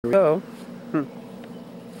we go.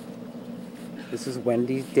 This is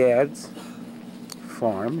Wendy's dad's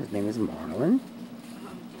farm. His name is Marlin.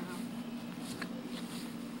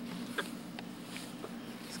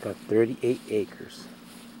 It's got 38 acres.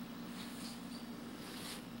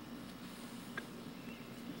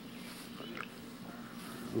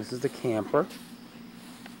 This is the camper.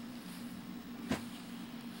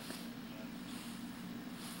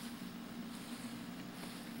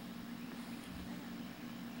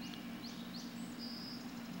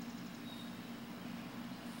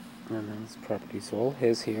 And then this property's all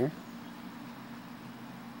his here.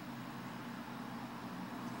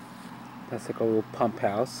 That's like a little pump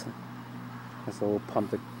house. That's a little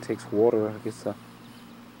pump that takes water, I guess,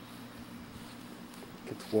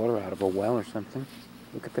 gets water out of a well or something.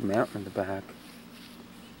 Look at the mountain in the back.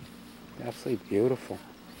 Absolutely beautiful.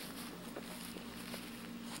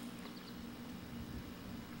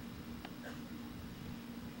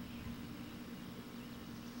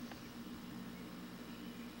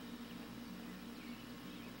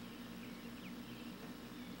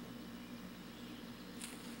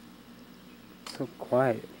 So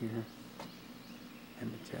quiet here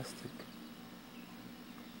and majestic.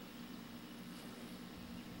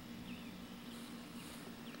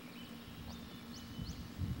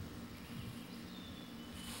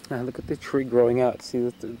 Now look at the tree growing out. See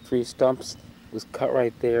that the tree stumps was cut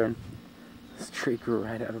right there, and this tree grew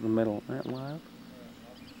right out of the middle. Isn't that wild?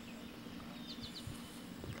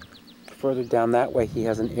 Further down that way, he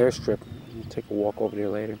has an airstrip. We'll take a walk over there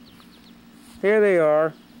later. Here they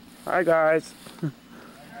are. Hi guys.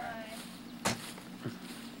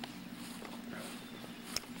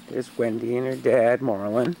 There's Wendy and her dad,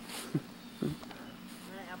 Marlin.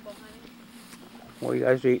 Apple, honey? What are you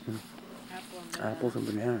guys eating? Apple and banana. Apples and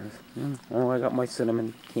bananas. Oh, I got my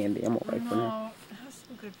cinnamon candy. I'm alright for now. No, have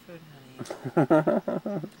some good food,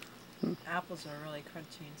 honey. Apples are really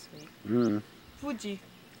crunchy and sweet. Fuji.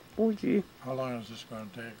 Fuji. How long is this going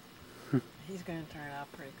to take? He's going to turn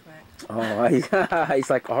out pretty quick. Oh, he's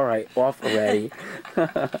like, alright, off already.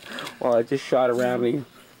 Well, I just shot around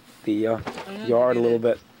the yard a little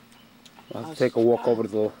bit. I'll take a walk over to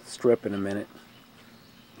the strip in a minute.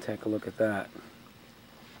 Take a look at that.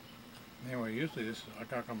 Anyway, usually this is, I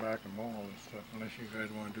gotta come back and mow all this stuff, unless you guys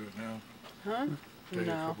want to do it now. Huh? Take a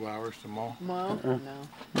No. couple hours to mow. Well, no.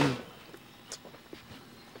 Want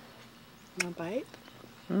a bite?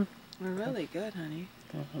 They're really good, honey.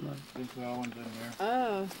 Okay, hold on. These little ones in there.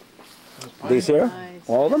 Oh. Those pine These here? Nice.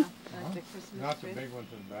 All of them? Yeah, like the Christmas Not the tree. big ones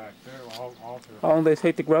in the back. They're all through. How long do they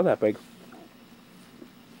take to grow that big?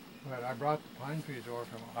 But I brought the pine trees over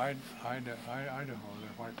from Idaho. They're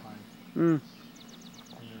white pines. Hmm. And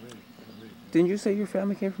they're really good. Didn't you say your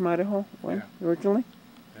family came from Idaho originally?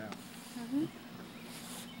 Yeah.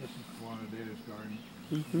 This is one of Data's gardens.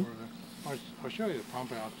 I'll show you the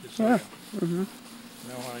pump out. Just so Yeah. you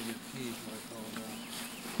know how to get keys like all that.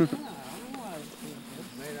 Oh,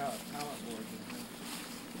 It's made out of pallet boards.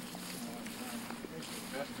 It's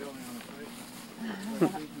the best building on the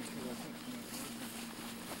place.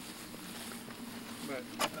 But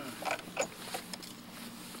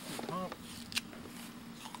the pump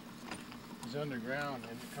is underground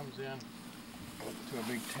and it comes in to a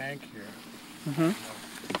big tank here.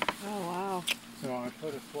 oh, wow. So I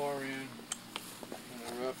put a floor in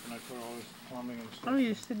and a roof and I put all this plumbing and stuff. Oh,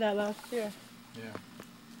 you did that last year. Yeah.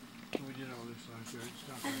 We did all this last year. It's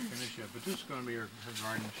not going to finish yet, but this is going to be her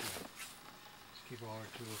garden shed. Just keep all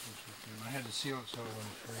her tools and stuff in. I had to seal it so it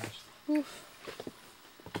wouldn't freeze.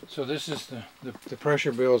 So this is the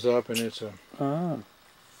pressure builds up and it's a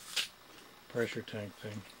pressure tank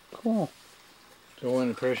thing. Cool. So when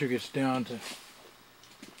the pressure gets down to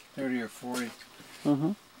 30 or 40,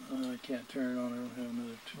 I can't turn it on. I don't have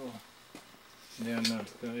another tool. And then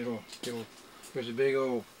it'll there's a big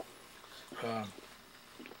old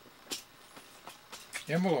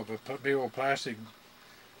envelope, a big old plastic.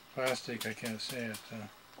 I can't say it.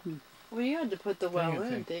 Well, you had to put the well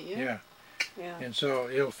thing. in, didn't you? Yeah. Yeah. And so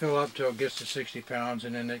it'll fill up till it gets to 60 pounds,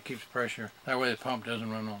 and then it keeps pressure. That way the pump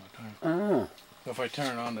doesn't run all the time. Oh. So if I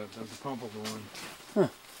turn it on, the pump will go on.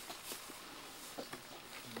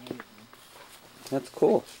 That's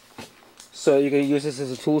cool. So you're going to use this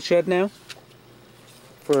as a tool shed now?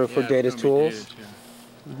 For Yeah, Data's it's gonna be tools? Data's,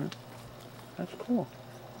 yeah. That's cool.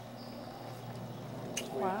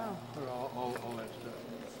 Wow. Put all that stuff.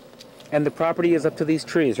 And the property is up to these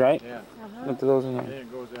trees, right? Yeah. Up to those in And there. then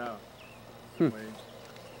it goes out. Ways.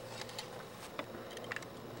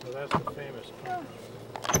 So that's the famous pump.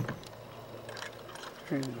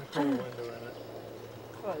 I put a window in it.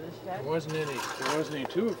 What, this shed? There wasn't any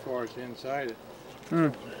to it for us inside it.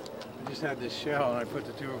 I just had this shell and I put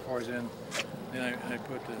the 204s in. Then I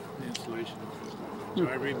put the insulation over and stuff. So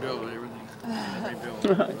I rebuilt everything. I rebuilt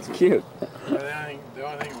it. It's cute. But the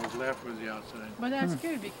only thing that was left was the outside. But that's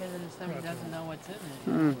good because then somebody doesn't know what's in it.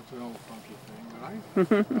 It's an old funky thing, but I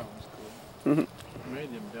thought it was cool. I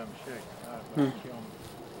made them dumb shake. God, but I kill them.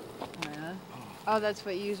 Yeah. Oh, that's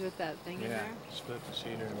what you use with that thing in Yeah, there? split the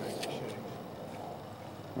cedar and make the shake.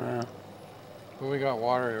 Wow. But we got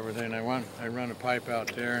water and everything. I run a pipe out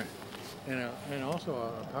there, and also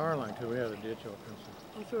a power line too. We had a ditch open.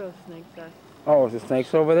 That's where those snakes are. Oh, is the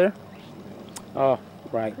snakes over there? Oh,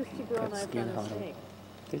 right. Christy Girl and I That skin found a hollow. snake.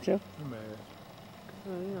 Did you?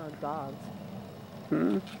 Well, you know, dogs.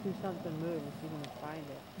 Hmm. Do something move if you can find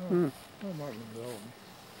it. Oh, Martin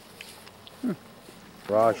Bill.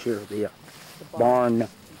 Raw sure the The barn.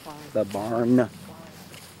 barn. The barn. You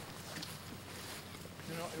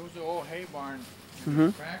know, it was an old hay barn. And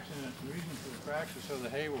there's cracks in it. The reason for the cracks is so the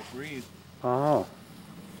hay will breathe. Oh.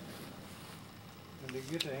 And to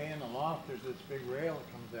get the hay in the loft, there's this big rail that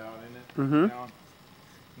comes out in it. Down,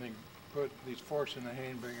 and they put these forks in the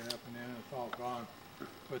hay and bring it up, and then it's all gone.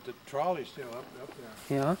 But the trolley's still up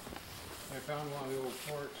there. Yeah. I found one of the old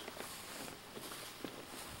forks.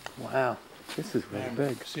 Wow. This is really I'm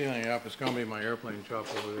big. sealing it up. It's going to be my airplane shop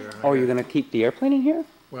over there. Oh, you're gonna keep the airplane in here?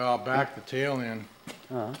 Well, I'll back the tail in.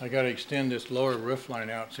 Uh-huh. I got to extend this lower roof line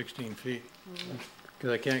out 16 feet.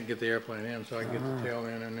 Because I can't get the airplane in, so I can get the tail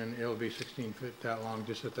in, and then it'll be 16 feet that long,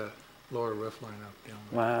 just at that lower roof line up down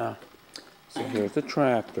there. Wow. So here's the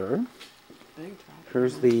tractor. Big truck.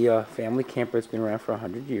 Here's the family camper that's been around for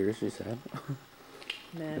 100 years, you said.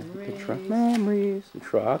 The truck memories. The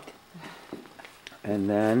truck. And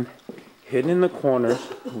then hidden in the corners,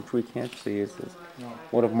 which we can't see, is this.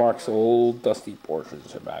 One of Mark's old dusty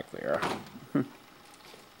Porsches are back there. And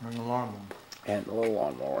the lawnmower. And a little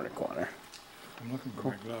lawnmower in the corner. I'm looking for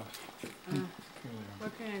my gloves.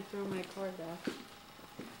 Where can I throw my cord off?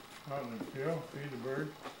 Out in the field, feed the bird.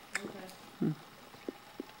 Okay.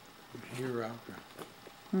 Here out there.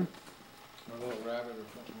 A little rabbit or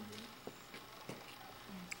something.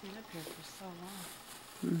 It's been up here for so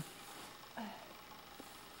long.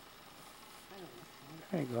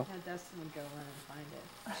 There you go. Yeah, Dustin would go in and find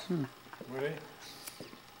it. Would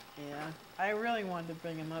he? Yeah. I really wanted to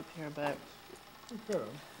bring him up here, but He could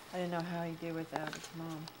I didn't know how he'd do without his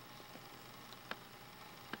mom.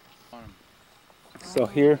 have. So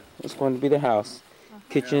here is going to be the house.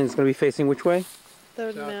 Kitchen is going to be facing which way?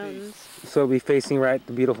 The Southeast. mountains. So it'll be facing right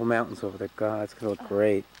the beautiful mountains over there. God, it's going to look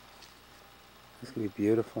great. It's going to be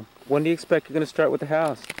beautiful. When do you expect you're going to start with the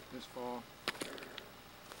house? This fall.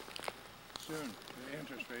 Soon. The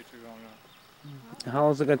interest rates are going up. How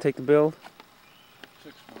long is it going to take to build?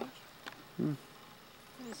 6 months. Can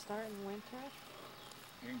it start in winter?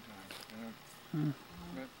 Springtime.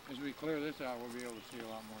 But as we clear this out, we'll be able to see a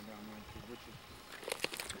lot more down there too, which is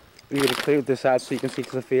You're going to clear this out so you can see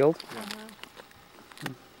to the field?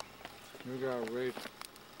 we gotta raise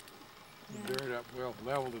the dirt up, well,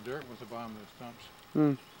 level the dirt with the bottom of the stumps.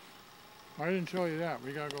 Hmm. I didn't show you that.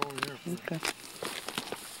 We gotta go over here first. Okay.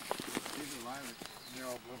 These are lilacs. They're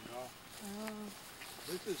all bloomed off.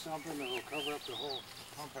 This is something that will cover up the whole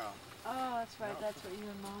pump house. Oh, that's right. That's what you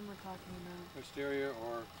and Mom were talking about. Wisteria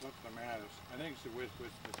or clematis. I think it's the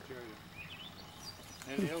wisteria.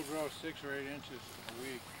 And it'll grow 6 or 8 inches a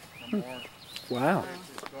week or more. Wow.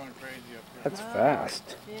 It's going crazy up there. That's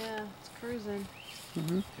fast. Yeah, it's cruising.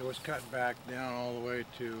 It was cut back down all the way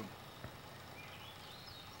to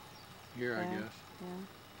here, I Yeah. guess. Yeah.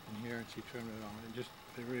 And here, and she trimmed it on. It just,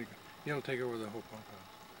 it really, it'll take over the whole pump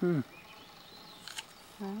house.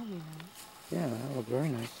 That'll be nice. Yeah, that look very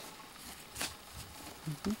nice.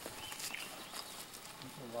 This is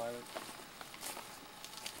lilac.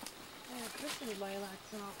 Yeah, Chris's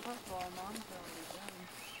lilacs are all purple. Mom's already done.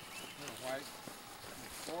 They're white.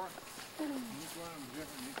 There's 4. Each one of them is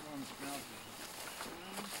different. Each one smells different.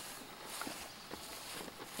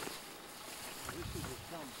 This is a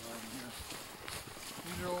stump right here.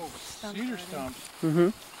 These are old cedar stumps. Mm-hmm.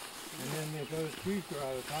 And then these other trees grow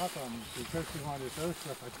out of the top of them. Because we wanted this other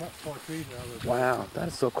stuff, I cut 4 trees out of it. Wow, that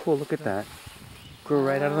is so cool. Look at that. Grew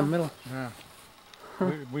right out of the middle. Yeah.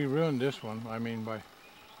 We ruined this one, I mean, by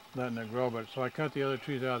letting it grow. But so I cut the other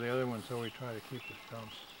trees out of the other one, so we try to keep the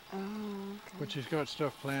stumps. Oh, okay. Which has got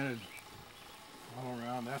stuff planted all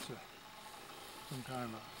around. That's some kind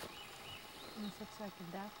of a... This looks like a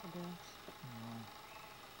daffodil.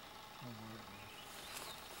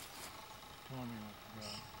 Tell me what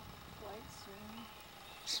White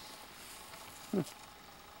string.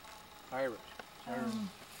 Iris.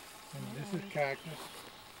 And this is cactus.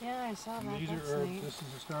 Yeah, I saw And that. these That's are herbs. neat. This is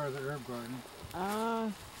the start of the herb garden.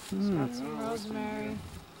 Oh, Hmm. got some I don't know what's in rosemary.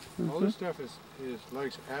 here. All this stuff is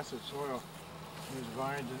like acid soil. There's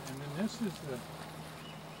vines, and then this is the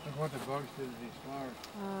look what the bugs did to these flowers.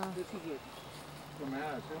 This is a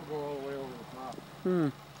clematis. It'll go all the way over the top Hmm.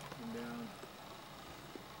 and down.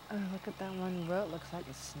 Oh, look at that one root. Looks like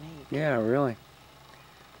a snake. Yeah, really.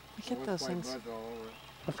 Look at With those white things buds all over it.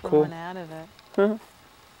 That's growing cool. out of it.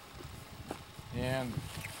 And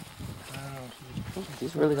I don't know.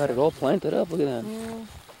 He's really got it all planted up. Look at that. Yeah.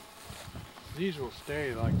 These will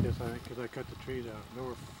stay like this, I think, because I cut the trees out. There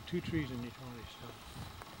were 2 trees in each one of these stumps.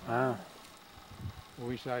 Wow. Well,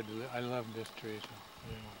 we decided I love this tree, so I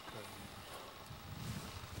didn't want to cut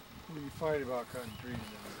it. We fight about cutting trees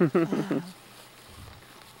down.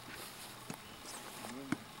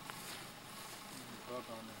 Bug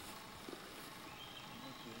on there.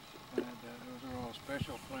 What's this? Plant that. Those are all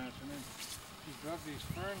special plants, and then she dug these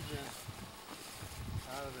ferns in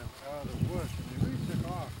out of the woods, and they really took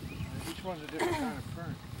off. And each one's a different kind of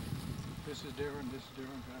fern. This is different. This is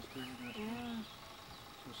different. That's different. That's different.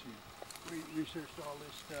 So she researched all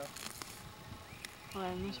this stuff. Well,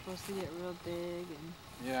 and they're supposed to get real big and.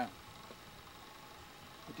 Yeah.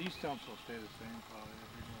 But these stumps will stay the same probably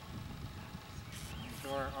every day.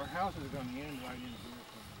 So our house is going to end right in here.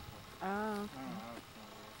 Oh. I don't Okay. know how it's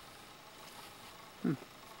going to work.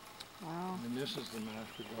 Wow. And this is the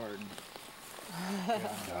master garden.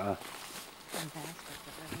 Ah. Fantastic.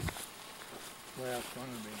 Well, it's going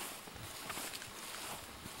to be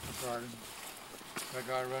a garden. I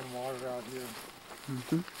got to run water out here.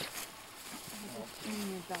 Mm-hmm.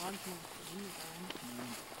 Your dog's not in the garden.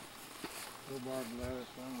 Rhubarb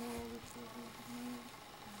lettuce, I don't know all this stuff is.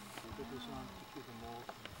 Put this on to keep the mold.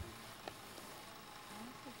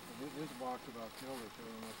 This box about killed her, so I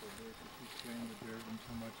don't know what they did, because she's cleaned the dirt and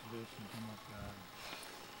so much of this and so much of that.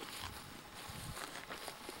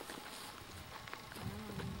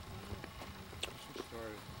 She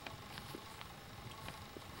started.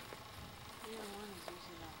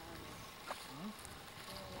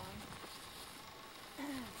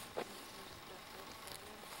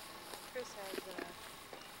 Chris has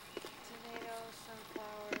tomatoes,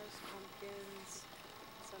 sunflowers, pumpkins,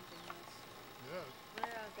 something else. Yeah.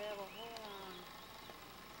 Yeah, they have a whole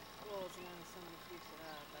well, as long as somebody keeps it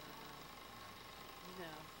up, I don't know.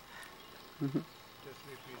 No. Just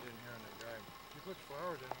 3 feet in here and they died. She puts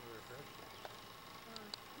flowers in with her vegetables.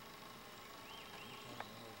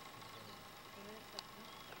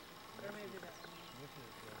 Or maybe that one. This is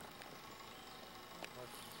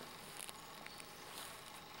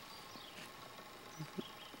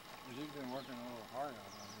She's been working a little hard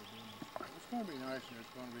out on her doing this stuff. It's going to be nice, and it's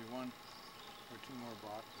going to be 1 or 2 more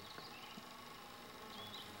boxes.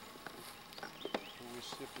 So we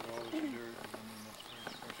sifted all this dirt, and then that's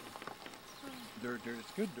very special. Dirt.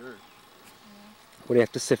 It's good dirt. What do you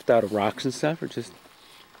have to sift out of rocks and stuff, or just?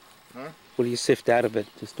 Huh? What do you sift out of it?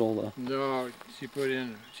 Just all the. No,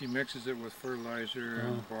 she mixes it with fertilizer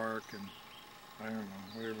and bark and I don't know,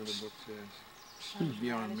 whatever the book says. It's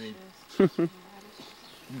beyond me.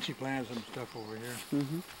 And she planted some stuff over here.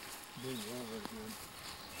 Mm-hmm. Did well, very good.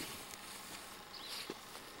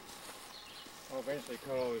 I'll eventually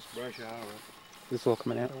cut all this brush out of it. This is all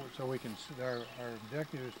coming out. So we can, our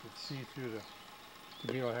objective is to see through to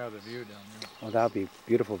be able to have the view down there. Oh, that would be a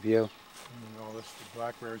beautiful view. And then all this, the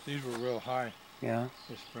blackberries, these were real high Yeah.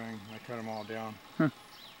 this spring. I cut them all down.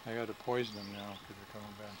 I got to poison them now because they're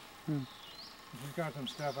coming back. She's got some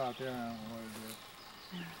stuff out there, I don't know what it is.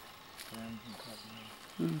 Ferns and something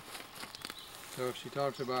else. So if she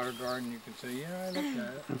talks about her garden, you can say, yeah, I looked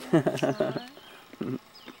at it.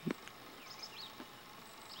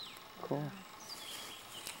 Cool.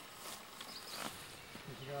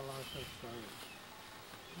 She got a lot of stuff started.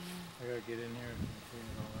 I gotta get in here and clean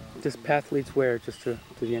it all out. This path leads where? Just to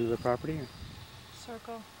the end of the property? Or?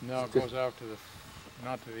 Circle. No, it goes out to the,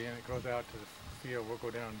 not to the end, it goes out to the field. We'll go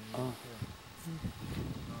down to the field.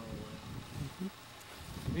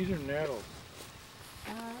 These are nettles,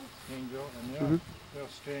 Angel, and they'll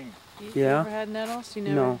sting. You ever had nettles? You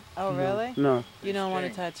never? No. Oh, really? No. You don't want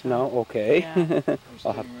to sting. touch them? No. Okay. Yeah. They sting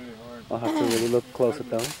I'll have- really hard. I'll have to really look close at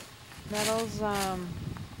those. Nettles,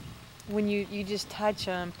 when you just touch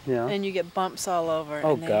them, Yeah. and you get bumps all over.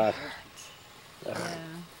 Oh and they God. hurt. Yeah.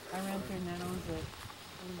 I ran through nettles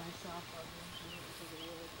myself.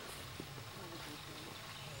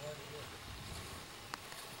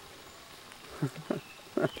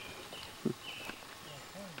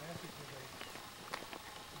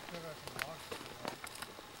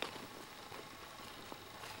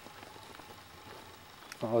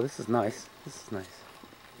 Oh, this is nice. This is nice.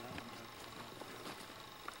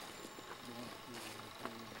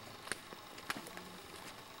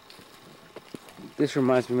 This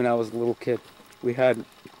reminds me when I was a little kid. We had,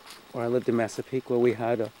 where I lived in Massapequa, we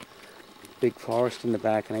had a big forest in the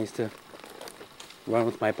back, and I used to run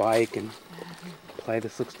with my bike and play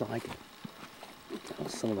This Looks Like It. That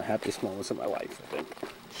was some of the happiest moments of my life, I think.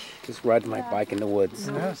 Just riding my bike in the woods.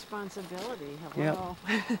 No Yeah. responsibility. Yep. Hello.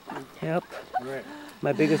 Yep. Right.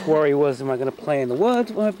 My biggest worry was, am I going to play in the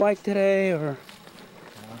woods with my bike today, or,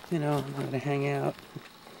 you know, am I going to hang out?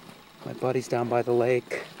 My buddy's down by the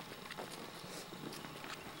lake.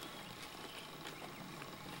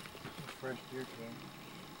 Fresh deer trail.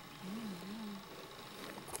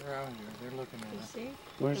 They're out here. They're looking at You us. see?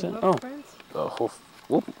 Where's The that? hoof Oh, prints? the hoof.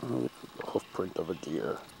 Whoop! The hoof print of a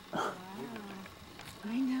deer. Wow.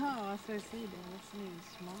 I know. That's what I said. That's not even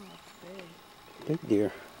small. It's big. Big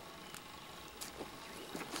deer.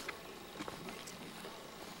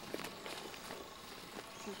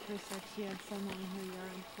 So Chris said she had some on her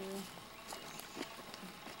yard too.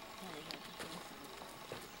 Probably had to do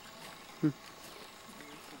some.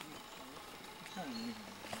 It's kind of neat.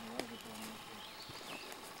 I love it when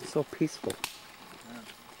it's- It's so peaceful. yeah.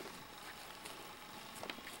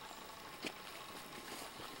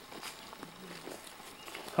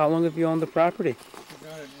 How long have you owned the property? We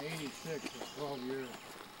got it in '86. It's 12 years.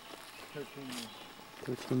 13 years.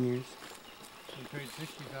 13 years. We paid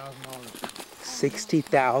 $60,000.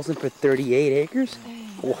 60,000 for 38 acres?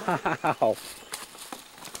 Wow.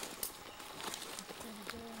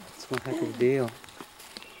 That's one heck of a deal.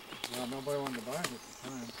 Well, nobody wanted to buy it at the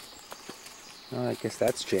time. Well, I guess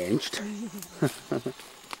that's changed. See,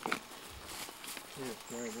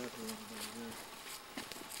 it's right there.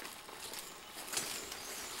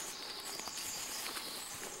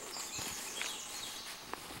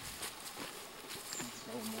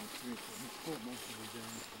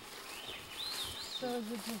 So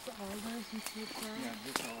is it just alders and sweet grass? Yeah,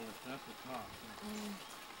 just all this. That's the top.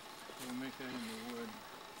 We'll make that into wood.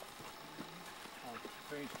 I'll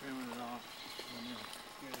finish trimming it off and then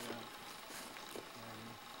get it out.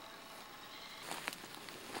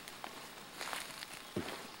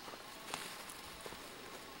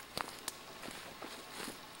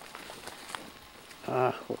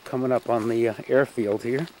 We're coming up on the airfield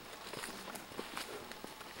here.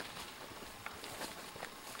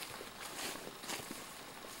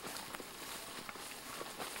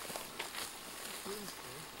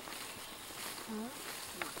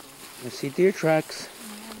 I see deer tracks.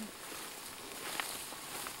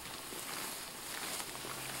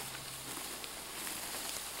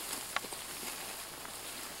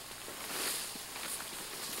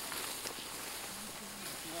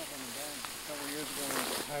 A couple years ago, there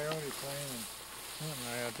was a coyote playing and hunting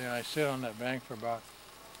right out there. I sit on that bank for about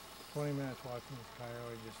 20 minutes watching this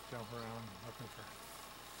coyote just jump around looking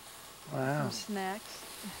for. Wow. Some snacks.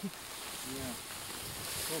 Yeah.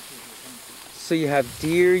 Horses or something. So you have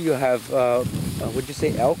deer, you have, what'd you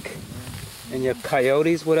say, elk? And you have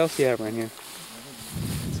coyotes. What else do you have around here?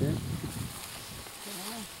 That's it?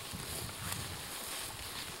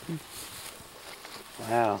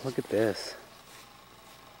 Wow, look at this.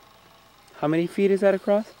 How many feet is that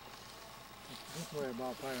across? This way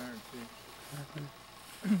about 500 feet.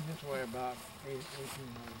 This way about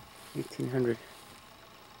 1,800. 1,800.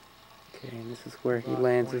 Okay, and this is where he About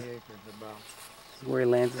lands 20 his, acres about. this is where he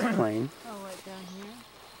lands his plane. Oh, right down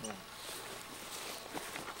here?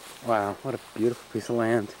 Wow, what a beautiful piece of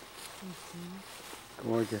land.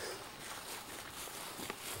 Gorgeous.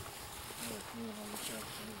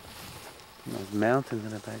 And those mountains in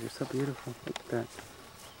the back are so beautiful. Look at that.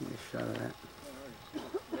 Give me a shot of that.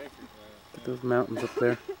 Look at those mountains up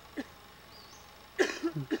there.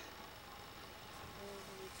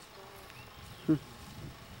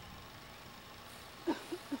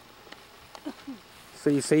 So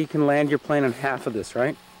you say you can land your plane on half of this,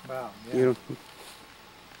 right? About, yeah. You don't,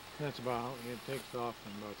 That's about, it takes off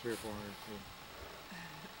in about 300 or 400 feet.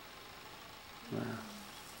 wow.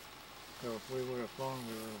 So if we would have flown,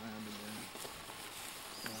 we would have landed there.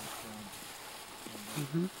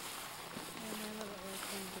 Mm-hmm. Yeah, my little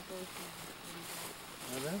airplanes are both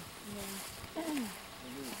Are they? yeah.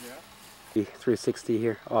 Yeah. 360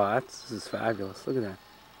 here. Oh, this is fabulous. Look at that.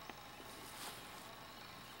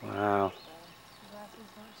 Wow. Glasses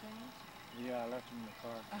don't change? Yeah, I left them in the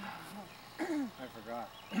car. I forgot.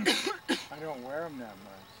 I don't wear them that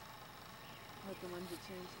much. Like the ones that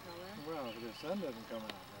change color? Well, the sun doesn't come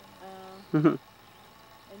out very Mhm. much.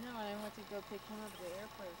 I know, and I went to go pick him up at the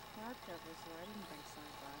airport with car cover, so I didn't bring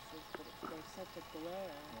sunglasses, but there's such a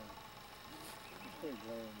glare. It's pretty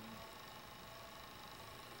glaring.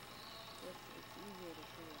 It's easier to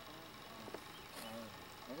see without.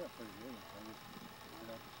 I got pretty good.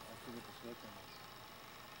 I forget to switch them.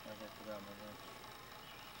 I got to put out my lunch.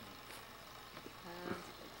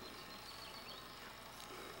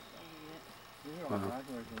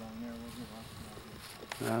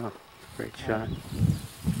 Wow, great shot.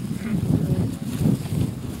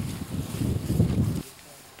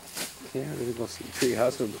 Yeah, we're gonna go see the tree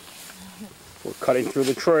house. We're cutting through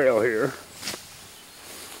the trail here.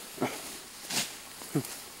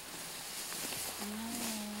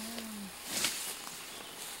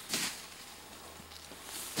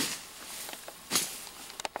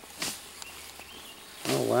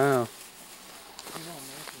 Oh wow.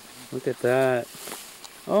 Look at that.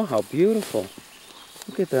 Oh, how beautiful.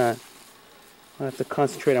 Look at that. I have to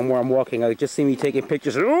concentrate on where I'm walking. I just see me taking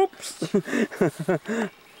pictures. Oops!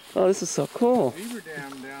 Oh, this is so cool. Beaver Dam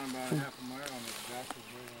down about half a mile on the back of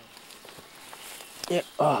the way Yeah.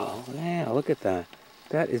 Oh, wow. Look at that.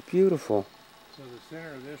 That is beautiful. So the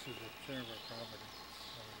center of this is the center of our property.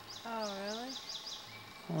 Oh, really?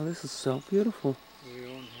 Oh, this is so beautiful. We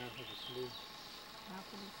own half of the slough. Half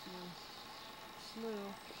of the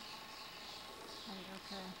slough. Right,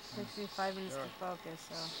 okay. Takes me 5 minutes to focus,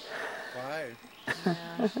 so. 5? Yeah,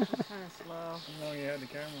 I'm kind of slow. How long you had the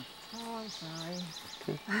camera? Oh, I'm sorry.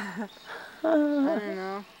 I don't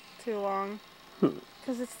know. Too long.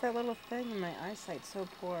 Because it's that little thing and my eyesight's so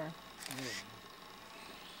poor.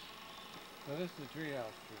 So this is the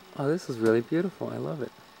treehouse. Oh, this is really beautiful. I love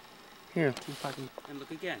it. Here, if I can. And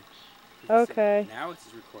look again. Okay. Now it's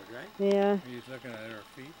record, right? Yeah. Are you just looking at our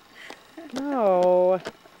feet? No.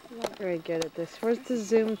 I'm not very good at this. Where's the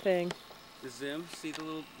zoom thing? The zoom. See the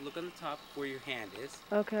little look on the top where your hand is.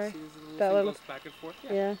 Okay. See this little That thing little- goes back and forth.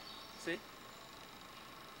 Yeah. See?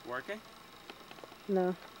 Working?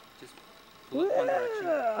 No. Just look one direction.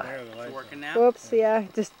 There, the It's lights. working now. Whoops, yeah.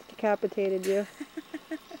 Just decapitated you.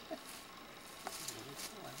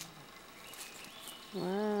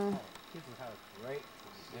 Wow. Here's how it's right.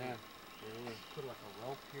 Yeah. Put like a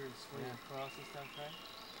rope here and swing Yeah. across and stuff, right?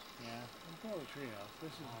 Yeah. We call it a treehouse.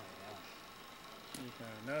 This is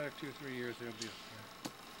another 2-3 years they'll be up here.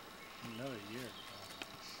 Another year.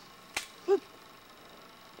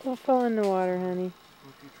 Don't fall in the water, honey.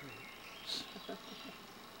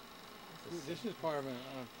 This is part of a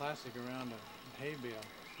plastic around a hay bale.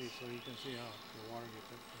 See, so you can see how the water gets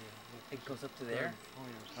up here. It goes up to there. Oh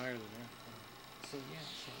yeah, it's higher than there. So yeah.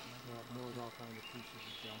 So, There's all kinds of pieces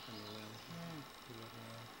of junk in the limb. You look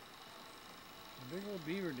around. A big old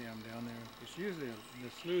beaver dam down there. It's usually the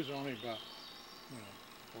slough's only about,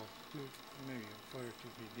 maybe a foot or 2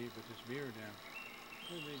 feet deep, but this beaver dam,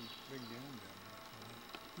 it's a big dam down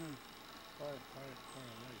there. So quite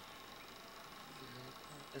a lake.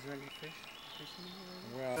 is there any fish?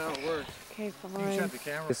 Well, how it works. Okay, You fine. shut the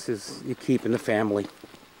camera. This is you keep in the family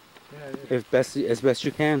Yeah, it is. as best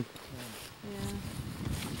you can. Yeah.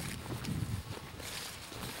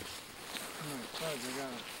 They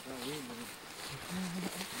got weed in it.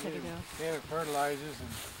 There you go. They have fertilizers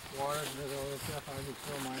and waters and all that stuff. I just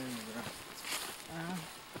throw mine in the ground.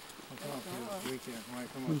 I'll come up here this weekend. When I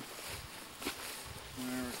come up,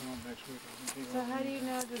 whenever I come up next week, I can keep So how do you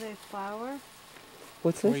know, do they flower?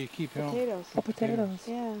 What's Where this? you keep him. Potatoes. Oh, potatoes.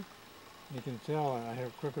 Yeah. You can tell I have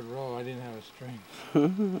a crooked row. I didn't have a string.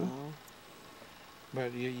 Oh.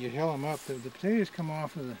 But you hill them up. The potatoes come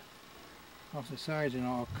off the sides, and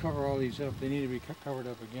I'll cover all these up. They need to be covered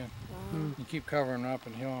up again. Wow. You keep covering them up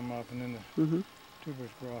and hill them up, and then the Mm-hmm. tubers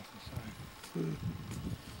grow off the side.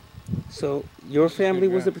 So your This is good family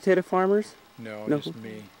was the ground. potato farmers? No, No. just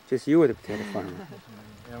me. Just you were the potato farmer.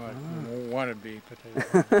 I'm a wannabe potato.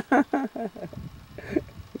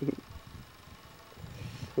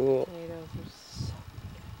 Cool. Potatoes are so...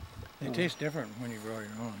 They taste different when you grow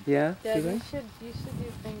your own. Yeah. Yeah, do you they? should do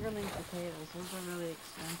fingerling potatoes. Those are really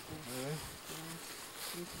expensive. Really?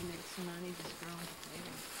 Yeah. You can make some money just growing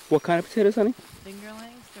potatoes. What kind of potatoes, honey?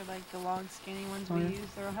 Fingerlings, they're like the long skinny ones Oh, we yeah. use.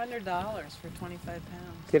 They're $100 for 25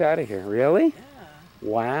 pounds. Get out of here. Really? Yeah.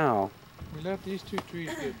 Wow. We let these 2 trees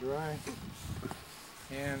get dry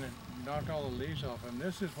and knocked all the leaves off them.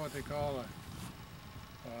 This is what they call a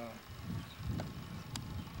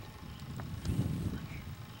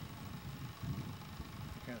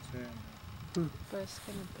I can't say it now. But it's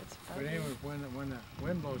gonna, it's But bubbly. anyway, when the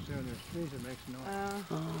wind blows through these trees, it makes noise.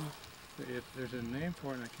 Oh. There's a name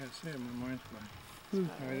for it, and I can't say it. My mind's blank.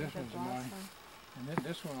 Anyway, this one's mine. And then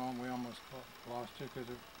this one we almost lost too because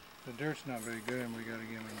the dirt's not very good, and we got to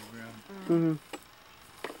get them in the ground. Mm-hmm.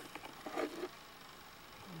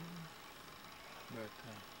 But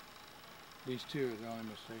these 2 are the only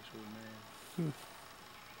mistakes we made.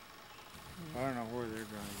 I don't know where they're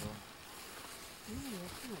going to go. Ooh,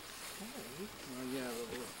 that's not scary. Well, yeah,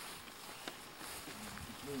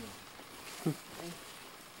 but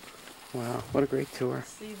Wow. What a great tour.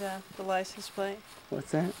 See the license plate?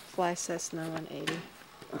 What's that? Fly Cessna 180.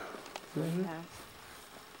 Mhm.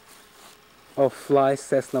 Oh, Fly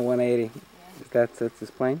Cessna 180. Yeah. That's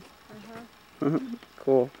his plane? Uh-huh.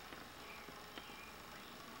 Cool.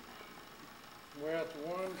 We're at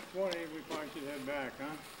 1:20. We probably should head back,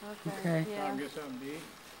 huh? Okay. Yeah. I'll get something to eat.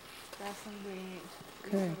 That's some great.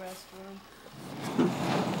 Okay. Use the restroom.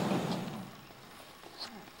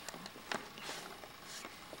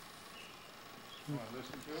 Want to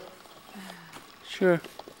listen to it? Sure.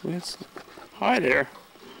 Yes. Hi there.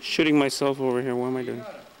 Shooting myself over here. What am I doing? You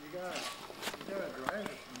gotta drive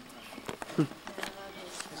it sometime.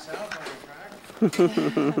 It sounds like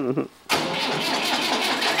a tractor.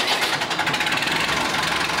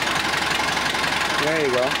 There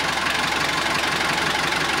you go.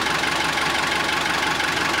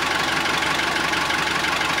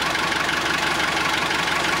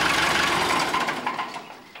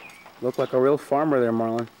 Look like a real farmer there,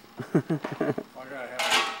 Marlon. I gotta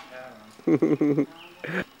have one.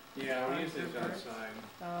 Yeah, we use this outside.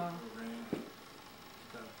 Oh, Rain.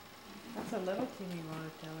 that's a little teeny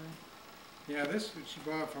rototiller. Yeah, this she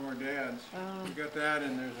bought from her dad's. Oh. We got that,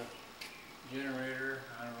 and there's a generator.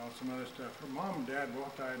 I don't know, some other stuff. Her mom and dad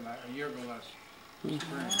both died like a year ago last spring.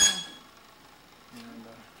 And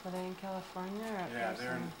Are they in California or up yeah, there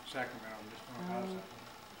they're in somewhere? Sacramento, just north Oh. of Sacramento.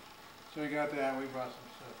 So we got that. We brought some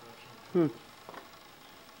stuff up. Hmm.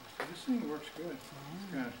 So this thing works good.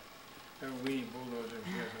 It's kind of a weenie bulldozer.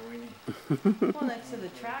 She has a weenie. Well, next to the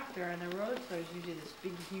tractor and the rototiller is usually this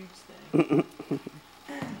big, huge thing.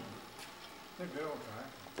 They're good old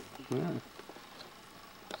tractor. Yeah.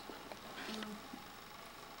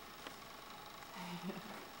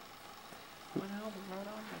 What hell, the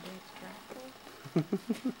roto, the big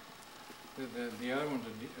tractor? The other one's a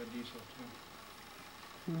diesel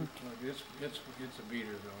too. Like it's a beater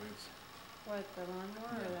though. It's What, the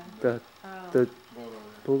lawnmower or The oh. the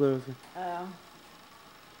bulldozer. bulldozer. Oh.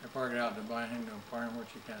 I park it out to buy him to farm where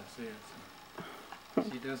she can't see it. So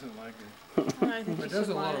she doesn't like it. Well, I think It you does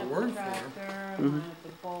should a lot line of up work the for her. tractor, line up the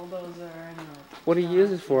bulldozer, and the What do you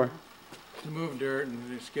use it truck, for? To move dirt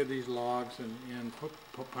and to skid these logs and put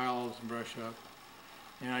piles and brush up.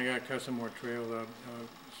 And I gotta cut some more trails out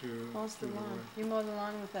through. Most through the the lawn. wood. You mow the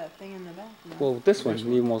lawn with that thing in the back. No? Well, this one This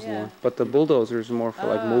you one. most Yeah. one, but the bulldozer is more for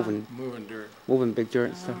like Ah. moving Moving dirt. big dirt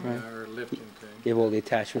and stuff, right? Yeah, or lifting things. You have all the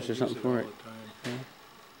attachments or Use something it for all it. the time. Yeah.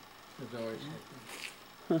 There's always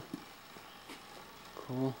something.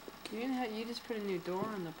 Cool. You just put a new door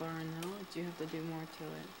on the barn, though. Or do you have to do more to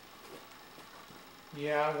it?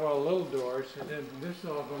 Yeah, well, little doors, and then this is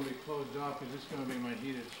all gonna be closed off, because this is gonna be my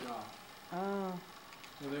heated shop. Oh.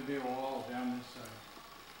 So there'll be a wall down this side.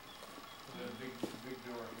 With a big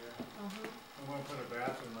door here. I'm gonna put a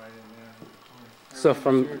bathroom right in there. So Everything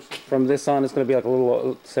from seriously- from this on, it's going to be like a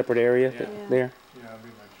little separate area Yeah. Yeah. there, Yeah, it'll be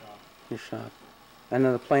my shop. your shop, and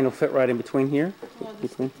then the plane will fit right in between here. Well,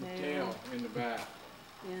 just the Between. Tail in the back.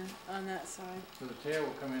 Yeah, on that side. So the tail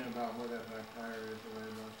will come in about where that back tire is, right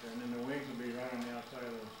about there, and then the wings will be right on the outside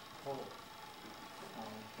of those holes.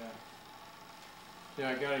 Like that. Yeah,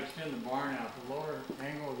 I gotta extend the barn out, the lower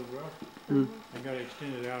angle of the roof, I gotta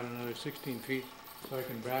extend it out another 16 feet so I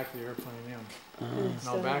can back the airplane in. And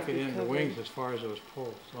I'll back it in the wings as far as those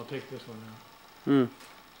poles. So I'll take this one out. Hmm.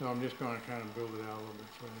 So I'm just gonna kind of build it out a little bit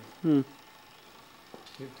further Hmm.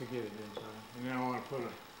 to get it inside. And then I wanna put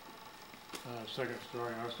a second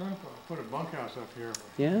story. I was gonna put a bunkhouse up here. With,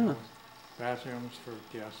 Yeah. with bathrooms for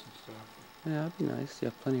guests and stuff. Yeah, that'd be nice. You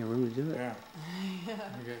have plenty of room to do it. Yeah.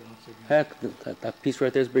 We get lots of guests. Heck, that piece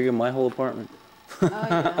right there is bigger than my whole apartment. Oh,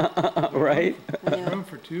 yeah. Right? Yeah. Room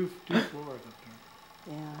for two floors up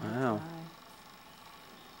there. Yeah. Wow.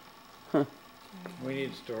 That's We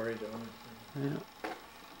need storage on it. Yeah.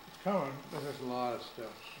 It's coming, but there's a lot of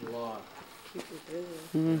stuff. A lot. Keep you busy.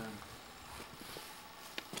 Mhm. Yeah.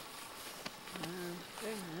 Wow.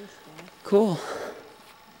 Very nice, though. Cool.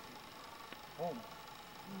 Home.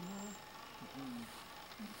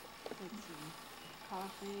 Get some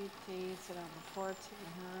coffee, tea, sit on the porch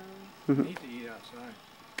at your house. We need to eat outside.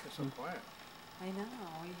 It's so quiet. I know.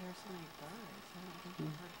 We hear so many birds. I don't think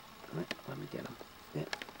we've heard. Let me get him. Yeah.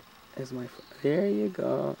 There's my. There you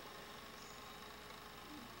go.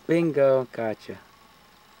 Bingo. Gotcha.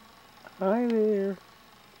 Hi there.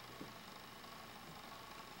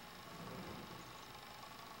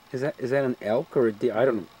 Is that an elk or a deer? I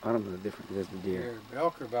don't know the difference. There's the deer. The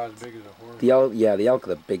elk are about as big as a horse. The elk, yeah, the elk are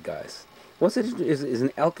the big guys. What's it? Is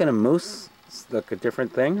an elk and a moose like a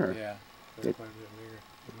different thing, or? Yeah, they're It- quite a bit bigger.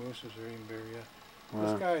 The mooses are even bigger, yeah.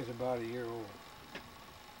 Wow. This guy is about a year old.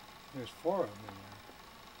 There's 4 of them in there.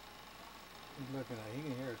 He's looking at, he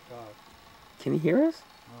can hear us talk. Can you hear us?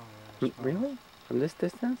 Oh, yeah. it's fine. Really? From this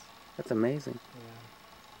distance? That's amazing. Yeah.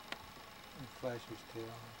 He flashes his tail.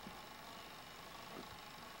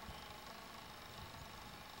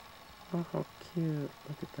 Oh, how cute.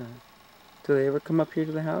 Look at that. Do they ever come up here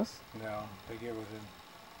to the house? No, they get within.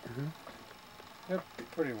 Uh-huh. They're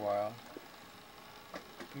pretty wild.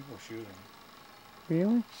 People shoot them.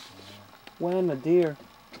 Really? Yeah. When? A deer?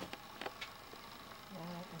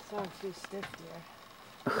 I saw him too stiff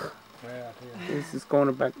here. Yeah, here. He's just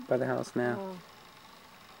going back by the house now. Oh.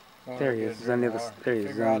 Well, There he get is. a He's on the drink other. of water. There he is.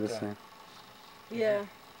 He's Figure on out the the- other side. Yeah.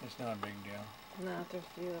 It's not a big deal. No, there's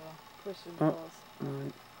a few little pushing Oh. balls.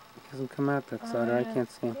 Alright. He doesn't come out that side, or I yeah.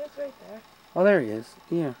 can't see him. He was right there. Oh, there he is.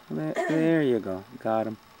 Yeah. There you go. Got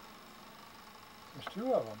him. There's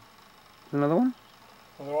two of them. Another one?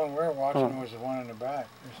 Well, the one we're watching Oh. was the one in the back.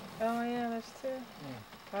 Oh yeah, there's two.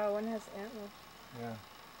 Oh, one has antlers. Yeah.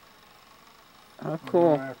 Oh, We're cool.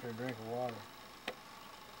 going after a drink of water.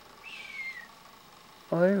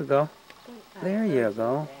 Oh, there you go. Oh, There you there's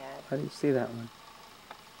go. your dad. How do you see that one?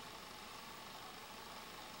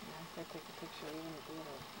 Yeah, if I take a picture even with the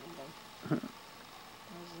little window.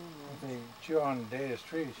 If they chew on Data's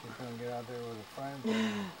tree, she's going to get out there with a frying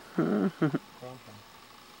pan. and crump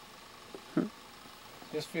 'em.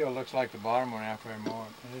 This field looks like the bottom one after I mow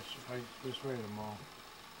it. And it's just ready to mow.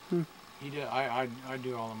 Hmm. He did. I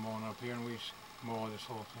do all the mowing up here, and we mow this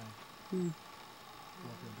whole thing. Hmm.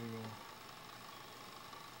 Like a big old.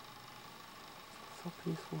 So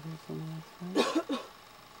peaceful here somewhere. Right?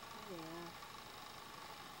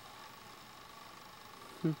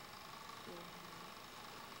 Yeah.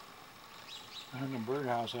 I had a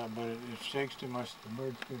birdhouse out, but it shakes too much. The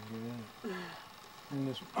birds could get in it. And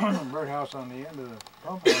this birdhouse on the end of the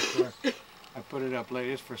pump house where I put it up late,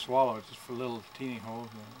 it's for swallows. It's for little teeny holes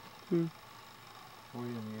in it. We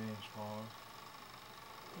didn't get any swallows.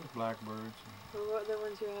 Blackbirds Well, what are the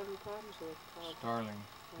ones you're having problems with? and starlings.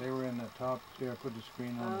 They were in the top. There, I put the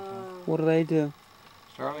screen on the top. What do they do?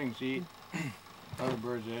 Starlings eat other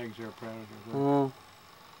birds' eggs. They're predators. Oh,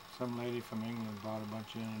 Some lady from England bought a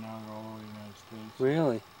bunch in, and now they're all over the United States.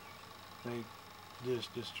 really? They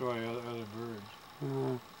just destroy other birds.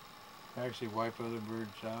 Oh, Actually wipe other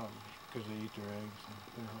birds out because they eat their eggs.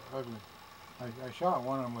 And they're ugly. I shot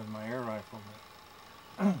one of them with my air rifle,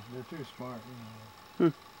 but they're too smart, you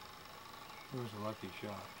know. It was a lucky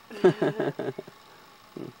shot.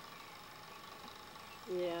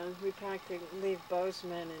 Yeah, we packed to leave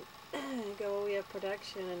Bozeman and I go, well, we have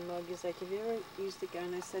production, and Mogi's like, have you ever used a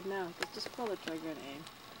gun? I said, no. He goes, just pull the trigger and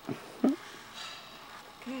aim.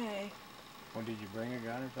 Okay. Well, did you bring a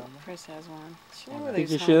gun or something? Chris has one. She Okay. never Did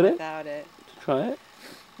leaves you home shoot it? without it. try it?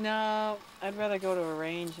 No, I'd rather go to a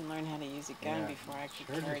range and learn how to use a gun Yeah. before I actually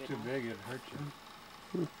Hers carry is it too home. big, it hurt you.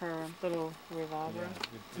 Her little revolver.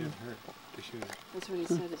 Yeah, it hurt to shoot it. That's what he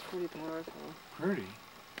said. It's pretty powerful. Pretty.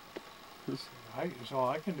 It's all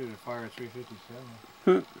I can do to fire a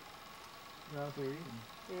 357. They're out there eating.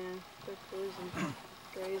 Yeah, they're cruising,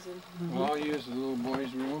 grazing. Well, I'll use the little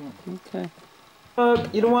boy's room. Okay.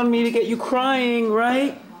 You don't want me to get you crying,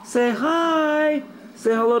 right? Say hi.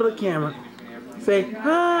 Say hello to the camera. Say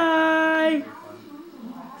hi.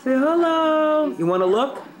 Say hello. You want to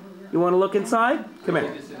look? You want to look inside? Come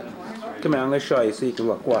here. Come here. I'm going to show you so you can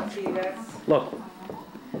look. Watch. Look.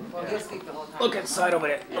 Look inside over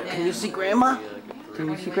there. Look, can you see Grandma? Can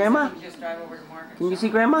you see Grandma? Can you see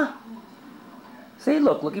Grandma? Say,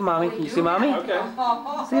 look at Mommy. Can you see Mommy? Okay.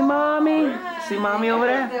 See Mommy? See Mommy over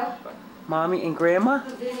there? Mommy and Grandma?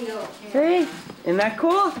 See? Isn't that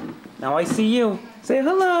cool? Now I see you. Say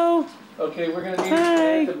hello. Okay, we're gonna need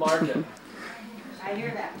Hey. to market I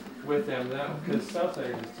hear that. with them now because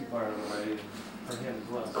Southside is too far away for him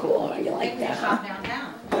as well. Cool. You like They that? shop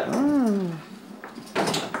downtown. Mm.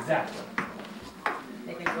 Exactly.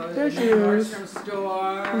 They can go to There the she is. Nordstrom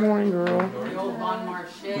store, Good morning, girl. the old Bon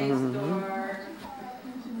Marché store.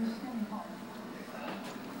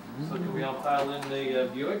 So can we all pile in the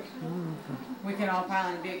Buick? We can all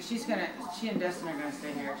pile in big. She and Dustin are gonna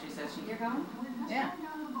stay here. She says you're going? Yeah.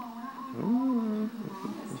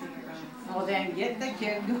 Well then get the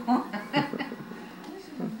kid going.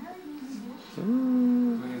 We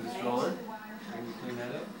need the stroller. Can we clean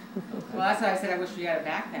that up? Well, that's why I said I wish we had a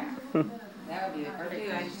backpack. That would be the perfect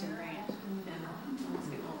thing. I just didn't bring it.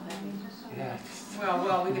 Yeah.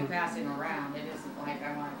 Well, we could pass him around. It isn't like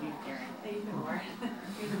I wanted you to carry it. Hey, you can wear it.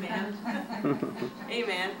 You're the man. Hey,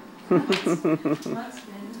 man.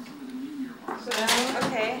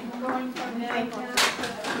 Okay. Going from downtown to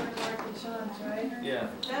Mark and Sean's, right? Yeah.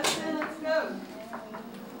 That's it, let's go.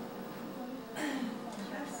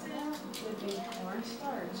 That's it. Would be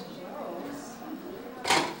cornstarch gross.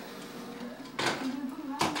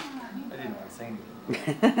 I didn't want to say anything.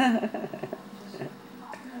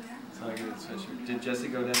 So I get a sweatshirt. Did Jesse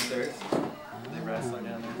go downstairs? the wrestler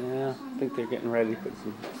down there. Yeah, I think they're getting ready to put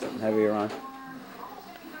something heavier on.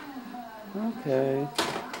 Okay.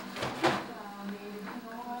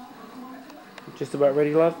 Just about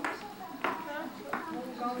ready, love?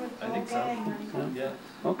 I think so. Yeah.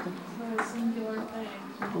 Okay.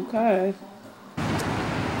 Okay.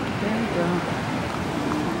 There you go.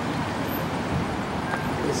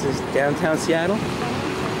 This is downtown Seattle?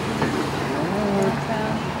 Downtown.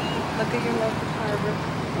 Look at your local harbor.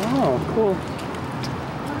 Oh, cool.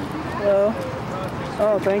 Hello.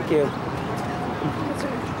 Oh, thank you.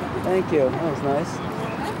 Thank you. That was nice.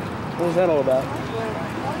 What was that all about?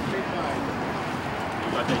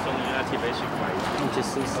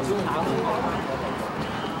 Just see some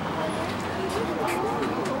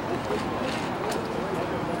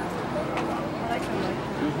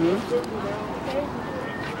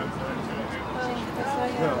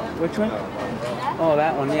Which one? Oh,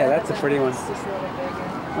 that one. Yeah, that's a pretty one. It's just a little bigger.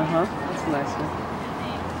 That's a nice one.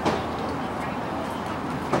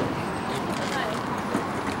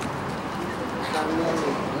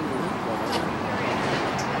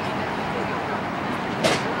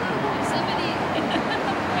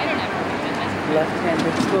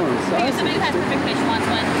 Left-handed spoon. So Somebody who has perfect fish wants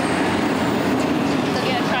one. So we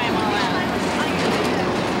gotta try them all out.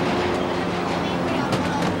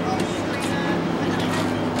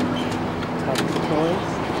 Top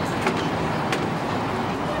toys.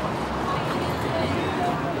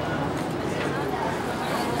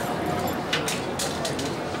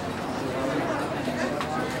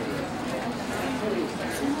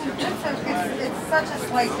 It's such a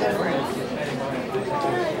slight difference.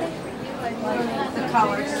 The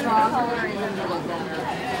color strong.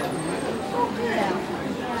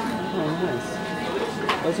 Oh, nice.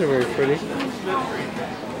 Those are very pretty.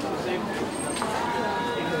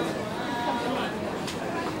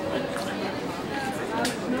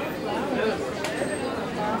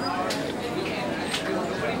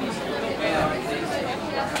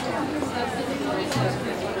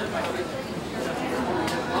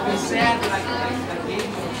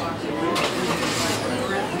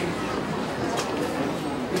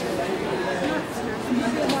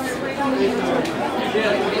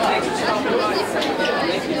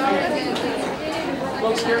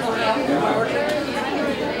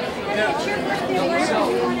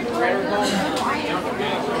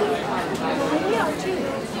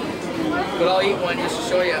 But I'll eat one just to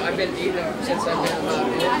show you. I've been eating them since I've been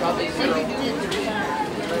probably 0. I'm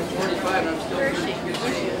 45 and I'm still pretty good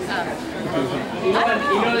shape. You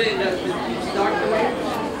know the doctor way?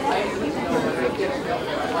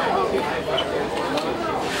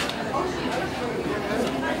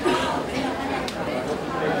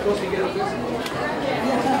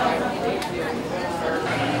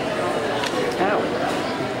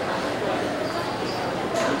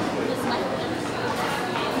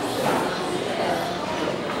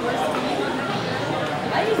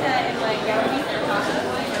 I use that in like brownies or coffee.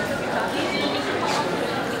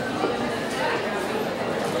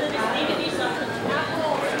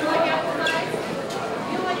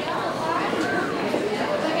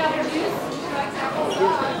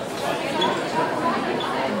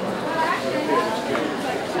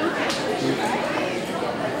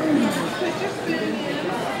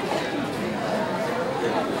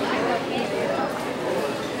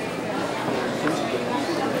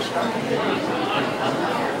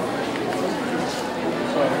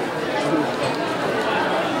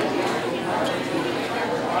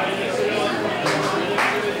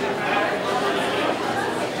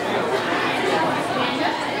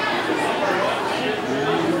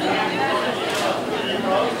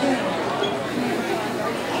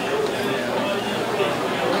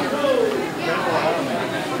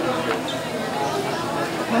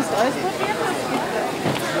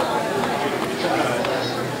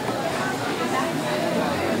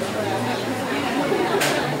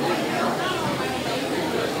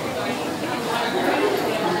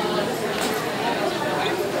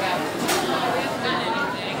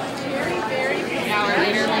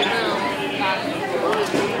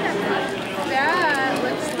 That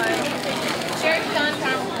looks like Cherry pecan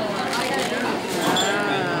caramel.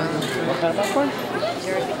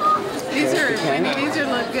 these are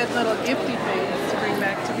good little gifty things to bring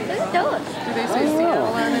back to people. Do they say Seattle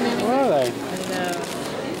on it? Where are they? I know.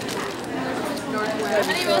 Northwest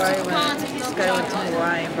Hawaii, when this guy went to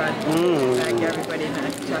Hawaii and brought back everybody in a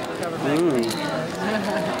chocolate covered bag. I'm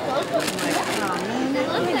like,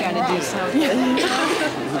 oh man, you gotta do something.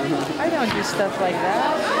 I don't do stuff like that.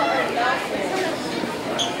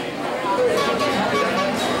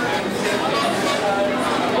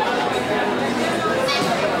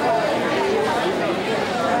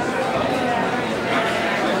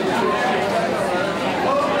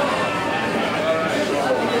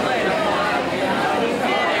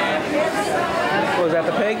 Oh, is that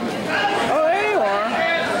the pig? Oh, there you are.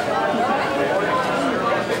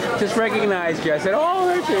 Just recognized you. I said, oh,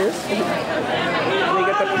 there she is. You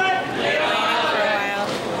got the...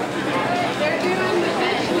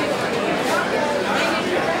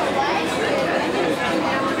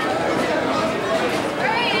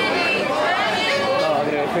 Oh, I'm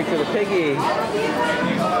gonna picture the piggy.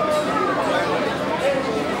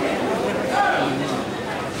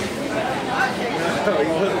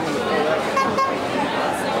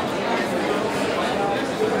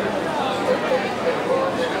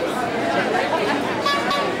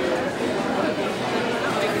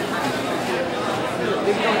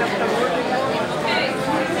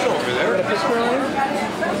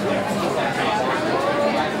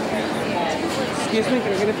 Excuse me,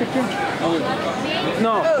 can I get a picture?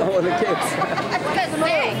 No, oh, the kids.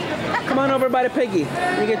 Come on over by the piggy.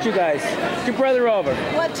 Let me get you guys. Get your brother over.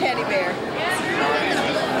 What teddy bear?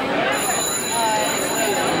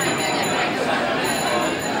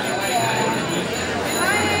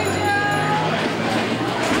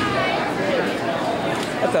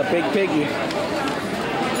 That's a big piggy.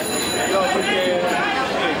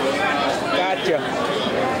 Gotcha.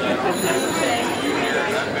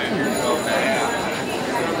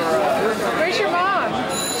 Where's your mom?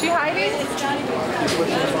 She hiding?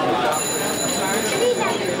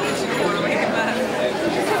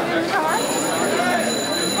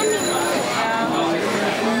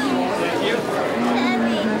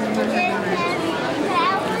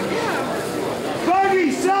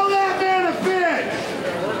 Buggy, sell that man a fish!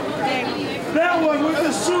 That one with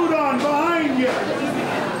the suit on behind you!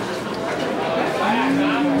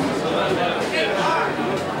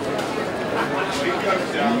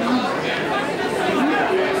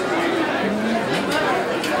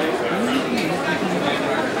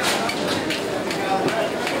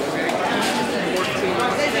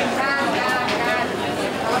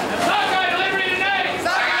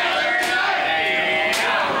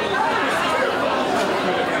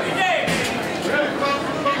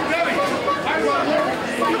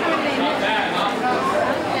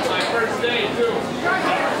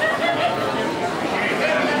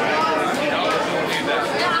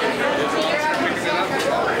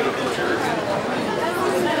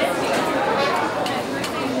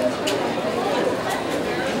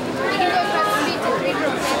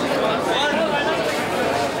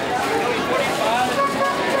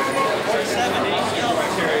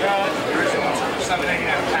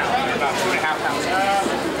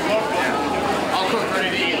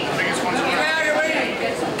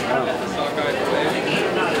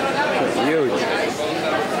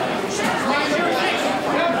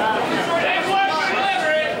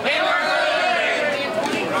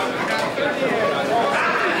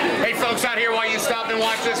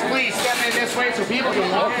 Please step in this way so people can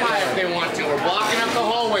walk by if they want to. We're blocking up the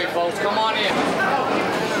hallway, folks. Come on in.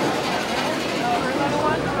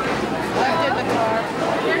 Left in the car.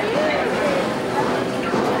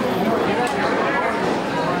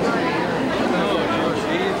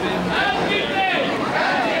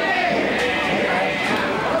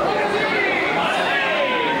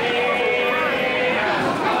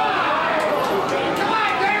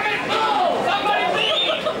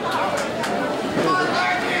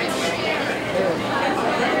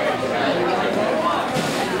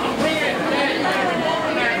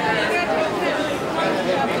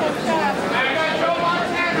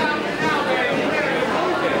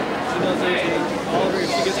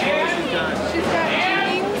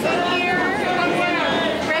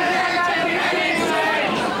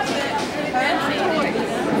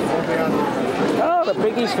 Oh, the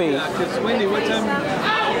piggy's feet. It's windy. What time?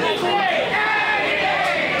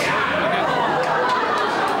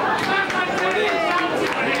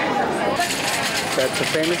 That's the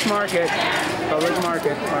famous market. Public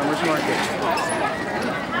market. Farmer's market.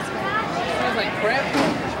 Sounds like crap.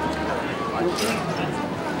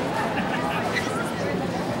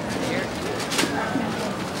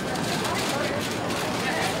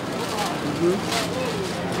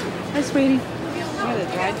 Hi, sweetie. Look at the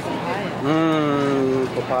dried papaya. Mmm,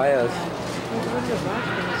 papayas. What's the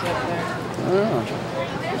mushrooms up there?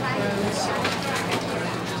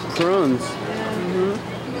 Prunes.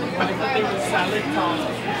 Salad top.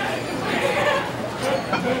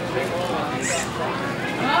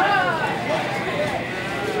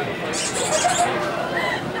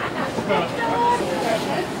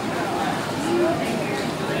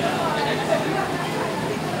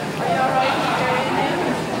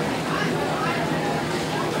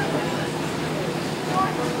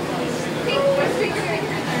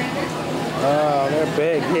 Oh, they're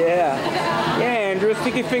big, yeah. Yeah, Andrew, stick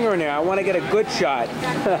stick your finger in there. I want to get a good shot.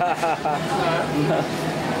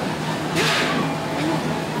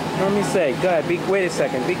 Let me say. Go ahead. Wait a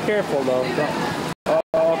second. Be careful, though.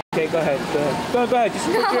 Oh, okay. Go ahead. Go ahead. Go ahead.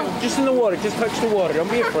 Just in the water. Just touch the water.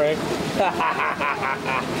 Don't be afraid.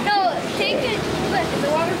 No, take it. The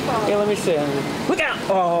waterfall. Yeah, let me see. Look out!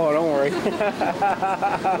 Oh, don't worry.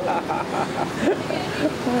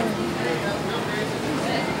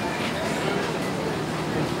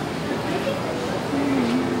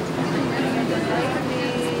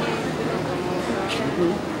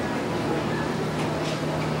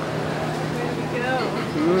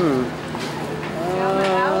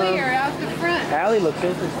 Alley or out the front? Alley looks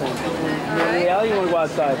interesting. Alright. The alley, you want to go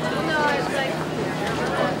outside? Well, no, it's like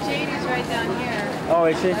JD's right down here. Oh,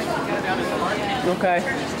 is she? Okay.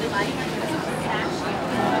 It's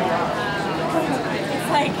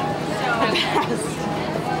like the best.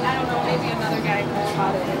 I don't know, maybe another guy can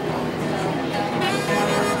spot it.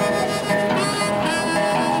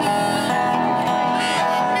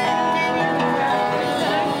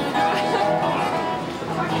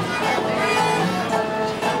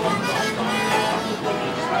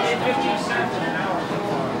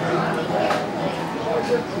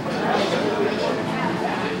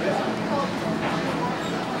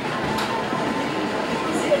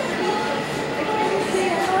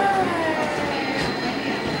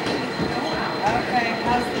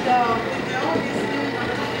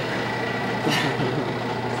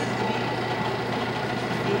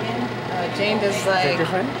 Jane does like,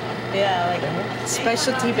 yeah, like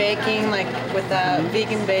specialty baking, like with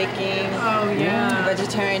vegan baking. Oh yeah.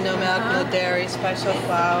 Vegetarian, no milk, no dairy, special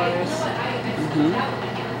flowers.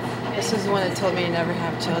 This is the one that told me to never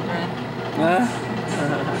have children.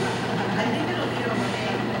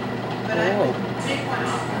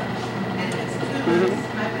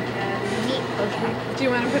 Do you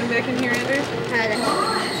want to put him back in here, Andrew?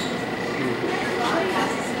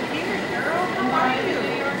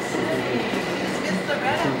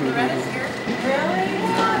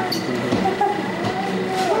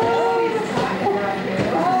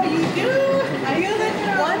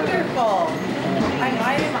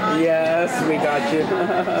 Yes, we got you.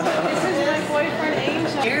 This is my boyfriend,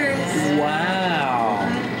 Angel. Wow.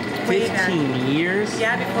 15 years?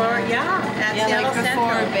 Yeah, before, at Seattle like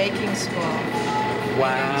before baking school.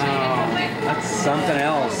 Wow. That's something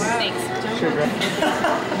else. Thanks.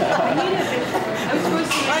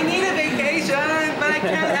 I need a vacation, but I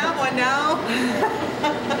can't have one now.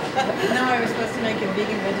 No, I was supposed to make a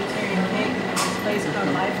vegan vegetarian cake at this place called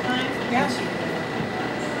Lifetime. Yeah.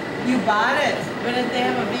 You bought it. But if they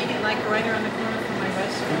have a vegan, like right around the corner from my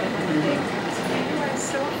restaurant. You are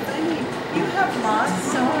so funny. You have lost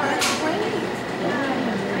so much weight.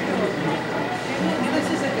 This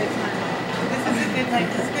is a good time. This is a good time.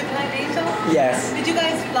 This is a good time, Angel? Yes. Did you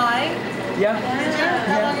guys fly? Yeah. Did you?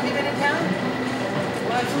 How long have you been in town?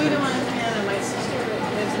 Well, I flew to Montana. My sister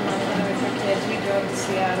lives in Montana with her kids. We drove to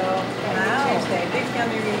Seattle. Wow. Tuesday. Big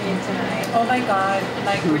family reunion tonight. Oh my God.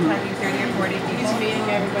 Like we're talking 30 or 40 people. He's meeting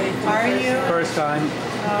everybody. Are you? First time.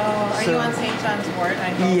 Oh, are you on St. John's Wort?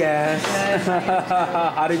 I hope. Yes.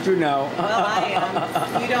 How did you know? Well, I am.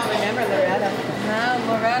 You don't remember Loretta? No,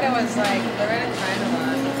 Loretta cried a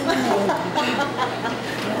lot.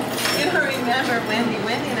 You don't remember Wendy.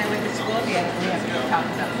 Wendy and I went to school together. We have to talk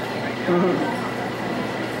about something right now.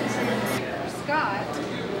 Scott.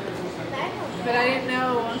 But I didn't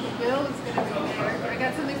know Uncle Bill was going to be there. I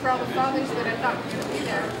got something for all the fathers that I thought were going to be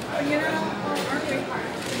there. But you know, aren't we?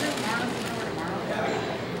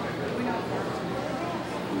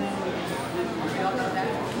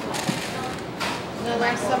 The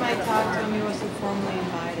last time I talked to him, he wasn't formally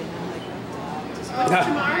invited. And I'm like, what's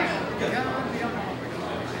tomorrow? We don't know.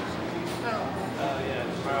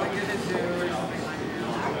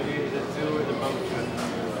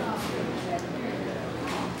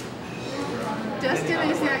 Dustin,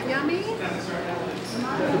 is that yummy? Yum?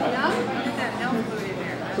 Get that health food in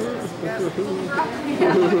there.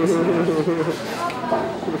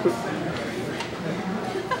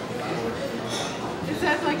 Is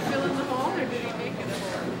that like filling the hole, or did he make it a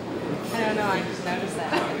hole? I don't know, I just noticed that.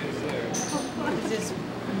 He's just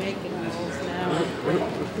making holes now.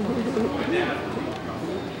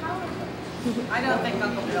 I don't think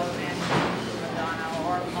Uncle Bill and Madonna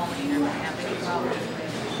or Pauline are going to have any problems with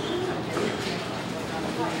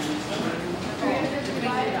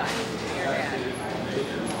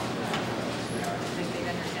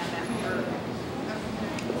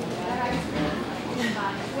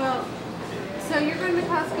Well, so you're going to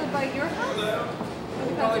Costco by your house?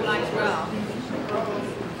 Oh, we might as well.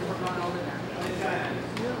 We're going over there.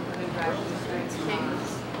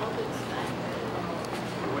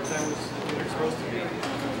 that was what they're supposed to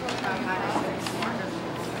be.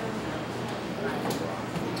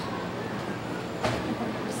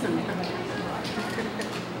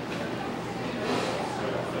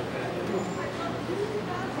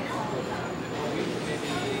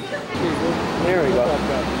 There we go.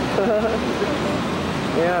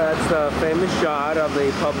 Yeah, that's the famous shot of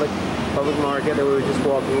the public market that we were just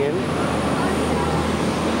walking in.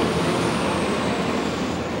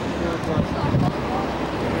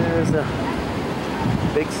 There's the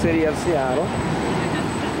big city of Seattle.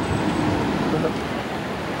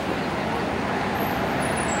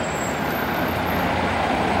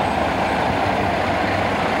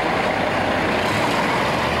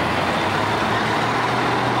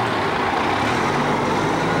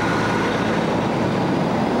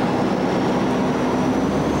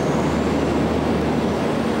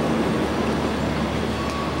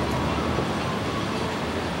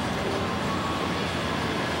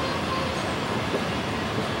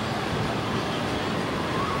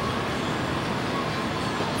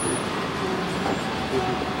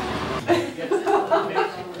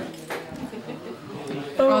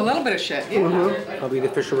 Oh, a little bit of shit. Yeah. I'll be the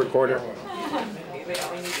official recorder. Oh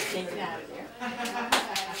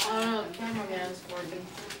no, the cameraman's working.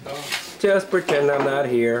 Just pretend I'm not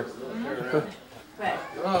here.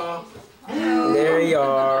 There you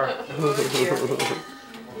are.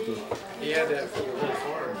 Yeah, that for the whole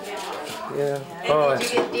farm. Yeah. Oh.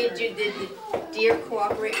 Did the deer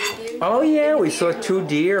cooperate with you? Oh yeah, we saw 2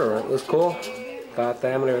 deer. It was cool. Got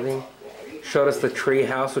them and everything. Showed us the tree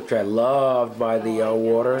house, which I loved by the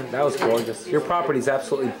water. That was gorgeous. Your property's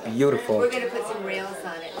absolutely beautiful. We're going to put some rails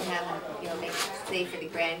on it and have them, make it safe for the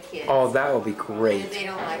grandkids. Oh, that would be And great. if they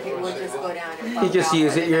don't like it, we'll just go down and You bump just out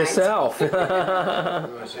use for it the night. yourself.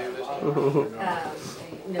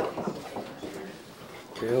 No.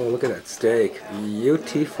 Oh, look at that steak.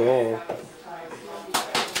 Beautiful.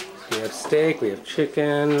 We have steak, we have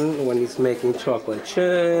chicken, Wendy's making chocolate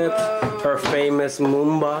chips, her famous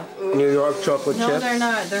Moomba, New York chocolate No, chips. they're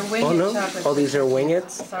not. They're winged Oh, no? chocolate. Oh, these are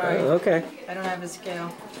wingets? Sorry. Okay, I don't have a scale.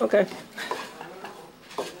 okay.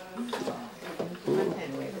 No,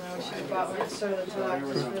 we should have bought one sort of top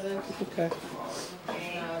just for this. Okay.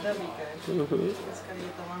 No, that'd be good. Just gotta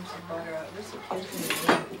get the lumps of butter out. There's some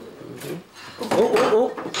kids in Oh,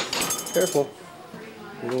 oh, oh! Careful.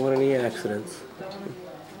 You don't want any accidents.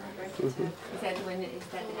 Is that the one that, is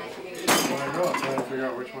that the night you're going to Well, I know, I'm trying to figure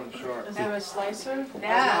out which one's short. Is that a slicer?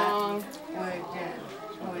 Yeah. Long. Or,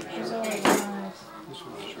 She's always nice. This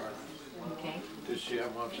one's short. okay. Does she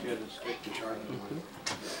have one? She had to stick to short.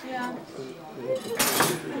 Yeah.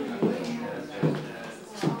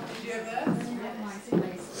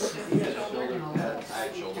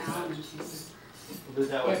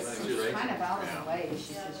 That way, It's kind of out of the way.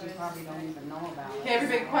 She says you probably don't even know about it. Okay,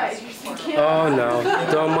 everybody quiet. You're thinking. Oh no,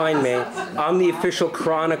 don't mind me. I'm the official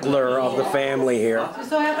chronicler of the family here.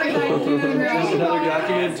 So happy I do another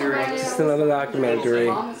documentary. Just another documentary.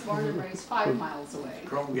 Mom was born and raised 5 miles away.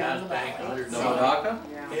 Chrome Gas Bank, Navadaka?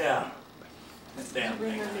 yeah. That damn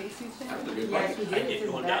thing. I get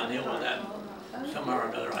going downhill with that. Somehow or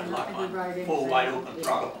another, I locked my full wide open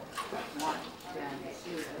throttle.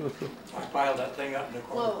 I piled that thing up in the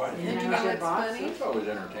corner Well, quite a and bit. you know what's funny? That's always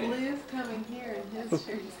entertaining. Liv coming here and his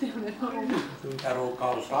chair's down at home. That old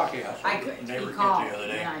Kawasaki I I sold could, the neighbor he kids called, the other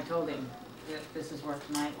day. and I told him that this is where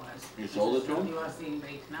tonight was. You sold it to him? He wants to see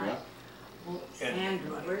anybody tonight. Well, Yeah.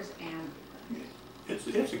 Andrew, where's Andrew? It's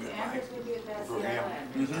a good bike. Andrew's gonna be at that For him,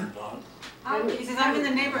 Seattle. turns on. He says, I'm in the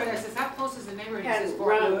neighborhood. I says, how close is the neighborhood? He Had says, it 4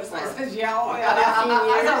 run Lewis. I for says, yeah, oh, 15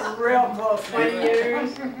 yeah. That's real close. 20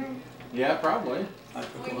 years. Yeah, probably. I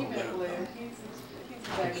took a Well, little you bit met of Liv.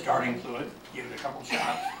 He's starting fluid, give it a couple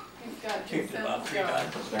shots, He's got kicked it about 3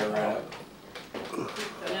 sense times, start right up.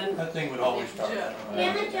 going. That thing would always start that way.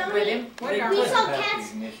 Nana, With Joey, him? What are we you? saw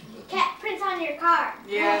cat prints on your car.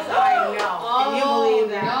 Yes, I know. Can you believe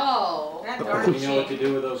that? No. That You darn know what sheep. to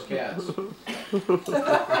do with those cats.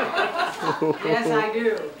 Yes, I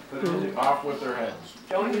do. Put them off with their heads.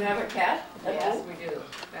 Don't you have a cat? Yes, we do.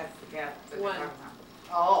 That's the cat. that we're One. talking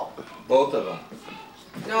about. Oh, Both of them.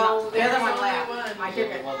 no, the other one only left. one. I took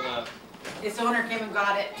it. Its owner came and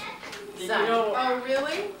got it. Son. Oh,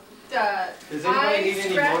 really? Does anybody need any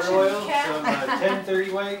motor scratching oil? cat? Some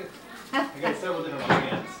 1030 white? I got several different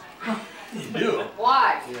brands. You do?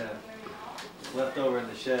 Why? Yeah. Left over in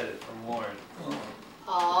the shed from Warren.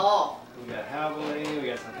 Oh. We got Havoline, we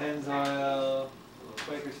got some Pennzoil, a little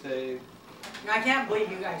Quaker Steak. I can't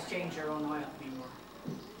believe you guys change your own oil anymore.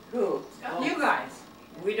 Who? You guys.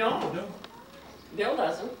 We don't. No. Bill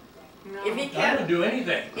doesn't. No. If he I can't, don't do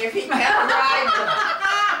anything. if he can't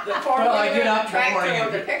drive Well, I get up in the morning Tractor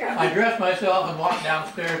or the and pickup. I dress myself and walk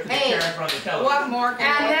downstairs to the chair in front of the television. What more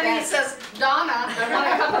can and then he says, Donna, I want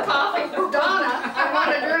a cup of coffee. Donna, I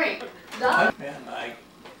want a drink. Donna. And I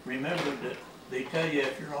remembered that they tell you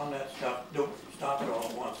if you're on that stuff, don't stop it all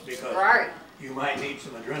at once because Right. you might need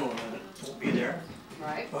some adrenaline and it won't be there.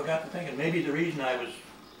 Right. So I got to thinking maybe the reason I was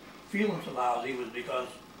feeling so lousy was because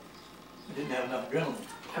I didn't have enough adrenaline.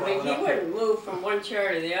 I So mean, went he up there. wouldn't move from one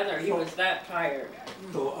chair to the other. He was that tired.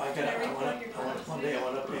 So I went one day I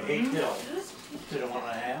went up to 8 hills instead of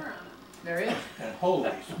 1.5. There is. And holy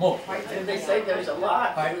smoke. They say there's a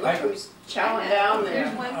lot. I- Who's chowing down there?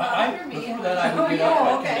 Before that I would get up,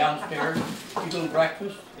 I'd come downstairs, eat a little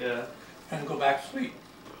breakfast, Yeah. and go back to sleep.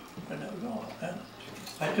 And that was all. And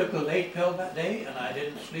I took those 8 pills that day and I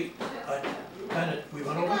didn't sleep. We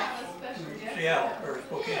went over to Seattle, or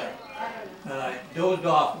Spokane, and I dozed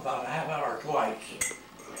off about a half hour twice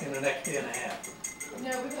in the next day and a half.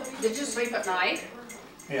 Did you sleep at night?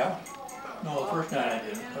 Yeah? No, the first night I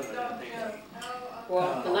didn't, because I didn't take it.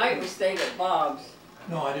 Well, the night we stayed at Bob's.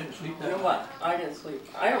 No, I didn't sleep that You know night. what? I didn't sleep.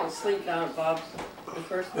 I don't sleep down at Bob's the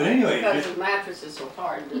first But night anyway, because just- the mattress is so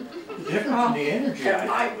hard. The difference in the energy I And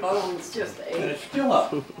my had was, bones just and ache. it's still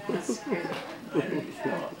up. That's crazy. The energy's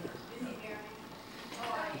still up.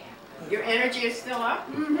 Your energy is still up?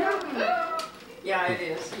 Mm-hmm. Yeah, it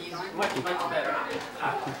is. He's much, much better.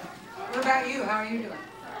 What about you? How are you doing?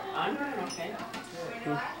 I'm doing okay.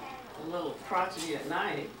 A little crotchety at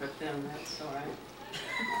night, but then that's all right.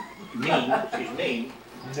 Mean, she's mean.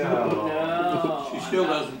 No. She still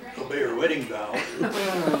doesn't obey her wedding vow.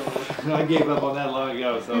 I gave up on that long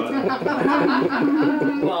ago, so.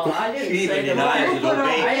 Well, I She didn't even say the denies word. that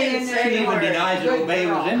I obey, didn't say she the even word. denies that obey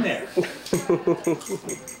was in there.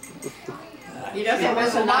 He doesn't It was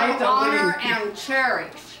listen not either. honor and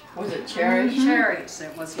cherish. Was it cherish? Cherish.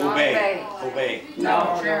 It was not Obey, obey. obey.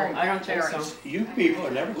 No, Cherish. I don't think so. You people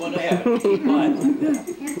are never going to heaven. Keep mine like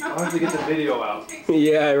that. I'll have to get the video out.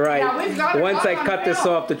 Yeah, right. Yeah, we've got it Once I on cut this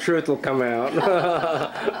film. off, the truth will come out.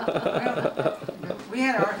 We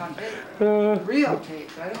had ours on tape. Real tape.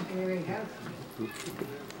 I don't think anybody has them.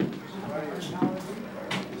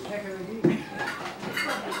 Heck of a deal.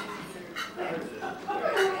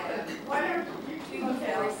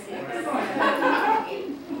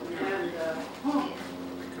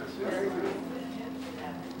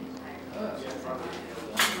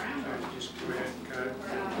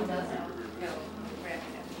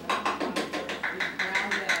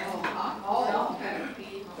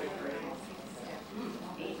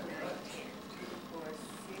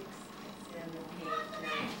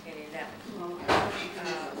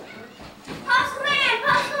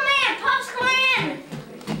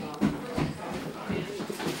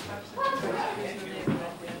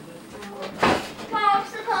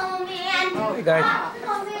 Hey guys.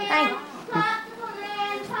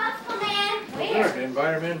 Look,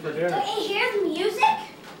 invite him in for dinner. Hey, hear the music?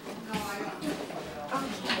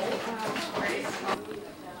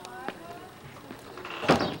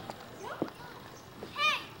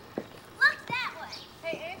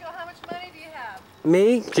 Hey, Angel, how much money do you have?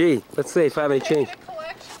 Me? Gee, let's see if I have any change. A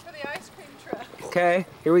collection for the ice cream truck. Okay,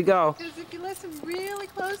 here we go. Because if you listen really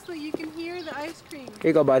closely, you can hear the ice cream. Here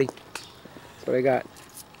you go, buddy. That's what I got.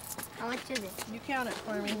 How much is it? You count it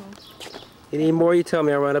for me. You need more, you tell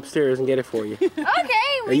me. I'll run upstairs and get it for you.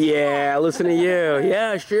 Okay. Yeah, listen to you.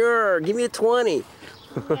 Yeah, sure. Give me a 20.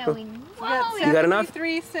 Yeah, we You got enough?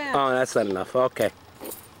 3 cents. Oh, that's not enough. Okay.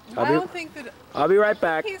 I don't think that. I'll be right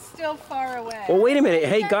back. He's still far away. Well, wait a minute.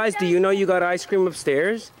 Hey, guys, do you know you got ice cream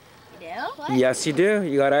upstairs? No? Yes, you do.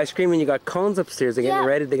 You got ice cream and you got cones upstairs. They're getting Yeah,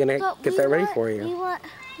 ready. They're going to but get we that ready want- for we you. want-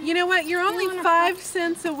 You know what? You're only 5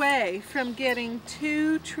 cents away from getting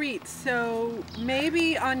 2 treats, so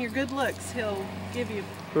maybe on your good looks he'll give you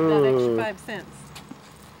that extra 5 cents.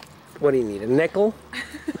 What do you need? A nickel?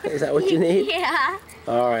 Is that what you need? Yeah.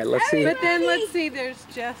 All right, let's see. But then let's see, there's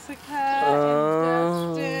Jessica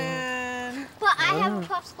and Dustin. But I have a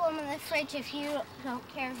popsicle in the fridge if you don't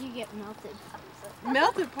care if you get melted popsicle.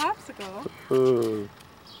 Melted popsicle? Hmm.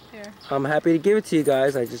 Here. I'm happy to give it to you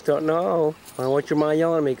guys. I just don't know. I don't want your mom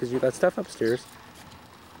yelling at me because you got stuff upstairs.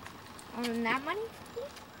 That money?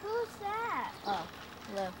 Who's that? Oh,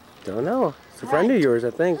 hello. Don't know. It's a friend of yours, I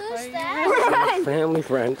think. Who's that? Family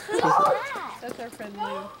friend. Who's that? That's our friend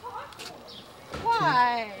Lou.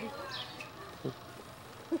 Why?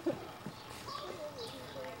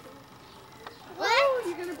 What?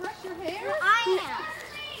 You're gonna brush your hair? I am.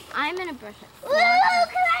 I'm gonna brush it. Lou, can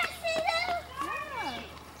I see Lou? Yeah.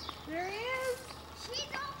 There he is.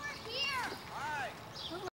 She's over here.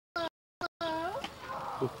 Hello.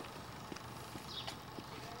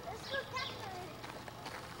 Let's go catch her.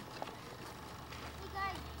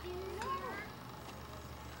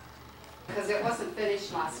 Because it wasn't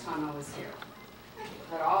finished last time I was here.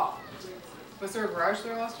 At all. Was there a garage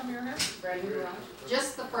there last time you were here? Brand new garage.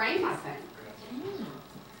 Just the frame, I think.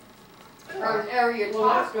 Or your top. Well,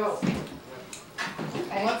 let's go.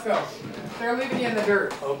 Okay. Let's go. They're leaving you in the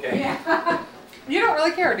dirt. Okay. Yeah. You don't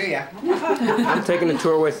really care, do you? I'm taking a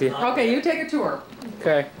tour with you. Okay, you take a tour.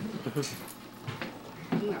 Okay.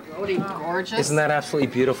 Gorgeous. Isn't that absolutely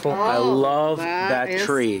beautiful? I love that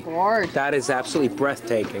tree. Gorgeous. That is absolutely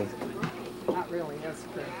breathtaking. That really is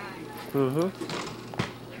good. Mm-hmm.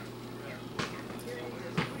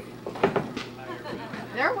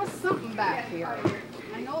 There was something back here.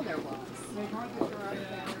 I know there was.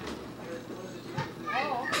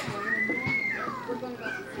 Oh, okay. We're going to go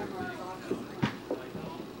somewhere.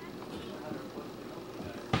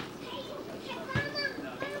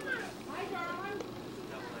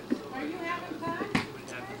 Are you having fun?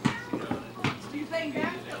 Do you play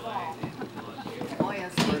basketball? Oh,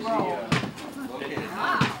 yes, he rolled.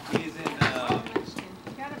 He's in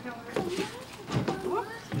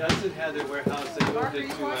Dustin had their warehouse. They moved it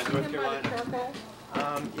to North Carolina.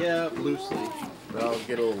 Yeah, loosely. But I'll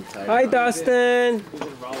get a little tight. Hi, Dustin. He's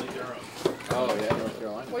in Raleigh, Durham. Oh yeah, North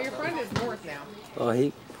Carolina. Well, your friend is north now.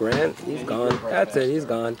 Oh, Brent, he's gone. That's it, he's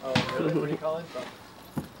gone. Oh, really? What do you call it?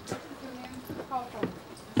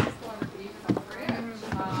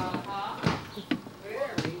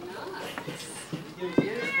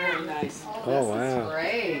 Very nice. Oh, wow.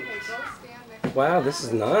 Great. Wow, this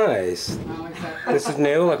is nice. Oh, exactly. This is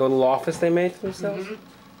new, like a little office they made for themselves?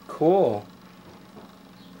 Cool.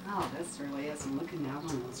 Oh, this really is. I'm looking out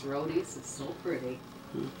on those roadies. It's so pretty.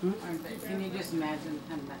 Can you just imagine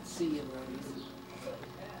kind of that sea of roadies?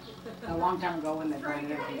 A long time ago when they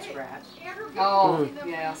planted everything from scratch. Oh,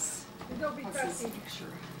 yes.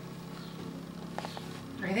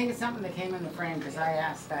 I think it's something that came in the frame because I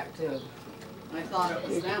asked that too. I thought it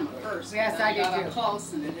was them at first. Yes, but I did got too. up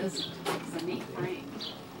close and it isn't. It's a neat frame.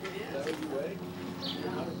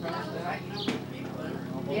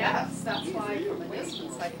 Yes, that's why from a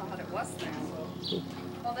distance I thought it was them.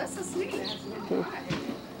 Well, this is neat.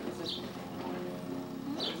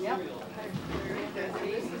 Yep.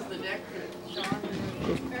 This is the deck that Sean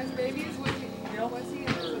has babies. Was he?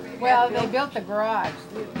 Well, they built the garage.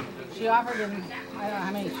 She offered him, I don't know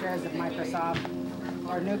how many shares of Microsoft,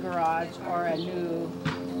 or a new garage, or a new,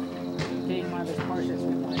 getting one of his Porsches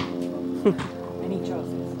replaced. And he chose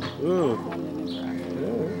this. And the new garage.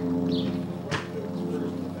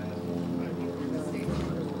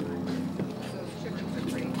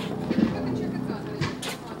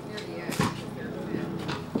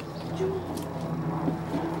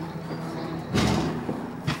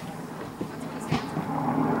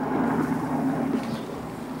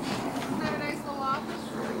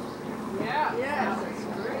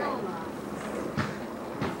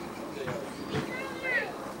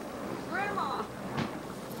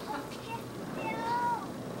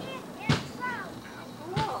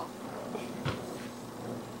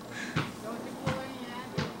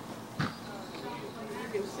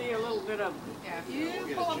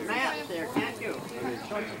 You pull up map there, can't you?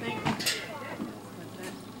 Don't you think?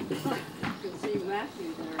 You can see Matthew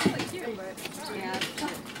there. Really cute, but yeah.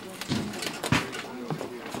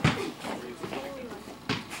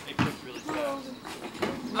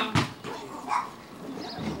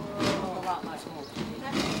 A lot less smoke.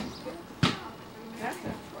 That's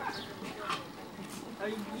a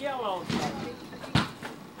yellow.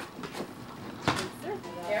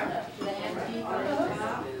 Yeah.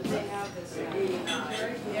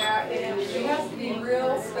 Yeah, it has to be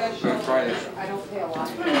real special. I don't pay a lot.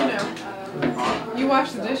 No. You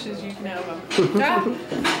wash the dishes, you can have them.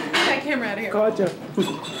 That camera out of here. Gotcha.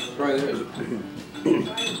 Try this.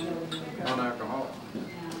 Non-alcoholic.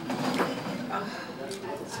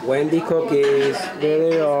 Wendy cookies. There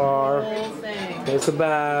they are. There's the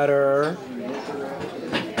batter.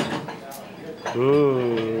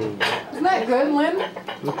 Mmm. Isn't that good, Lynn?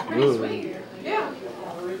 Pretty sweet. Yeah.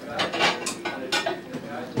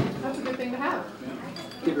 That's a good thing to have.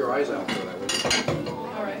 Keep your eyes out for that.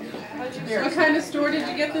 All right. What kind of store did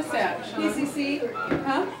you get this at? PCC?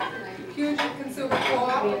 Huh? Huge Consumer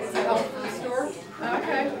Co-op? It's a health food store?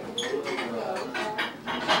 Okay.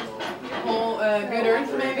 Whole Good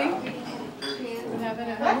Earth, maybe? Have it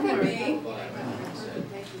at home? That could be.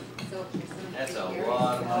 That's a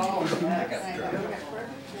lot of money.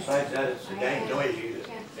 Besides that, it's a dang noisy.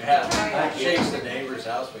 Yeah, that shakes the neighbor's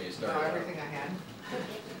house when you start. Everything I had.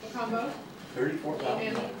 Combo?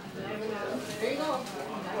 34,000. There you go.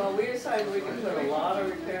 Well, we decided we could put a lot of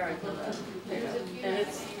repair into that. And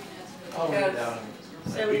it's got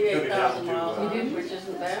 78,000 miles on it, which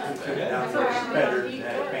isn't bad. Took it down to better than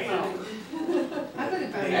that paint.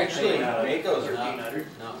 Actually, Mako's are not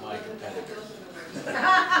my competitors.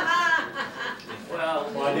 Well,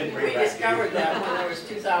 I didn't we bring back discovered that when there was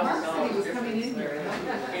 $2,000 was coming in difference here.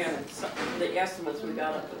 there. And the estimates we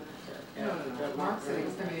got up at Mark said he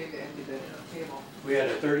was coming in to empty the table. We had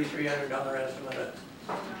a $3,300 estimate of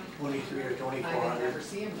 23 or I didn't 2,400. ever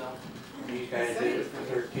see him though. These guys did it for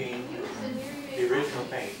 13. The original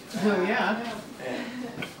paint. Oh, yeah. And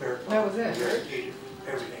they're That was it. guaranteed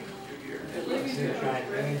everything for 2 years. Shine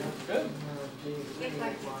green. Good.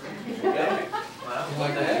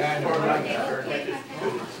 Like that.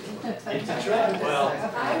 It's a trend. Well, I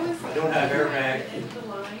don't have airbag.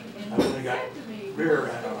 I've only got rear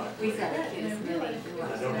end on it. We said it is really. I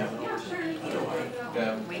don't have no otherwise.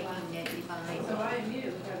 Yeah. Waiting that you find.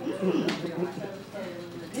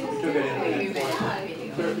 Took it in the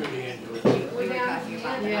airport, threw the into it. We were talking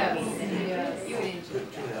about that. Yes. You were into it.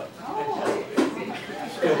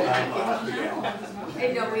 Still 9 miles per gallon. Hey,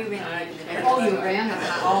 no, we ran. Oh, you ran it?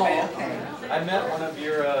 Oh, okay. I met one of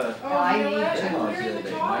your I need in-laws to. the other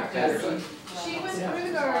day, Mike Patterson. She was through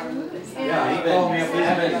the garden. Yeah, he's been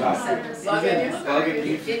bugging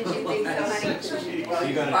me. Didn't you think so, honey?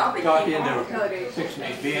 You gonna talk into fixing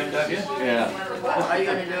these BMW? Yeah. Are you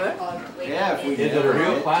gonna do it? Yeah, if we Is did it a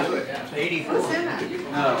real it. plastic? 84. No,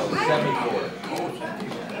 74.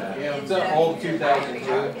 Yeah, it's an old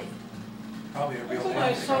 2002. Probably a real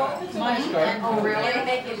Nice plastic. car. Oh, really? They're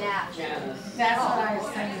making that. Janice. That's what I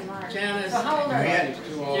was saying, Mark. Janice. So how old are Yeah. you?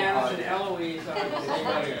 Janice and Eloise are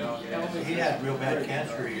He had real bad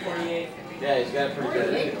cancer here. 48. Yeah, he's got pretty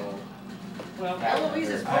good. Well, Eloise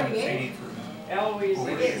is I haven't 48. seen him for Eloise over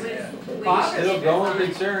is. years. He's still going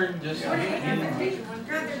concerned, just God,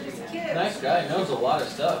 they're just kids. nice guy, knows a lot of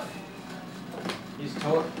stuff. He's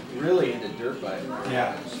really into dirt bikes.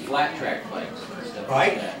 Yeah. Flat track bikes and stuff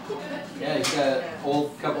Bike? like that. Yeah, he's got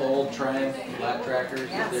couple old Triumph flat trackers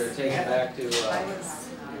that they're taking back to, I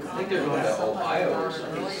think they're going to Ohio or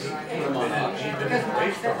something. Put them on auction. He's been in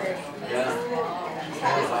race cars. Yeah.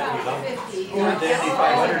 He went to Indy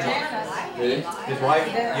 500. Did he? His wife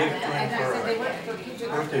gave it to him for a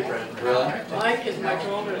birthday present. Really? Mike is much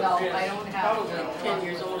older, Well, I don't have. probably 10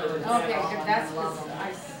 years older than Okay, Janice. if that's because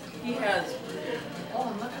He has oh,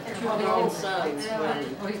 and look at their 2 grown sons.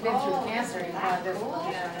 When, Oh, he's been through cancer. He probably doesn't look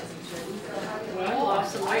well, he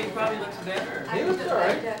lost some weight, he probably looks better. He looks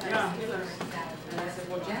alright. Yeah, he looks. And I said,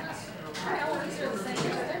 well, Janice, I always hear the same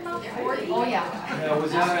thing. They're about 40. Oh, yeah. Now,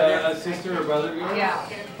 was this a sister or brother of yours? Yeah.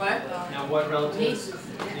 What? Now, what relatives? Nieces.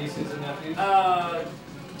 Nieces and nephews?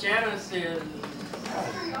 Janice is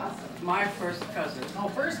my first cousin. Oh,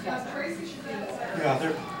 first cousin. Yeah,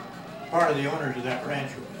 they're part of the owners of that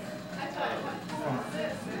ranch over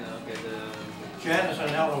there. Janice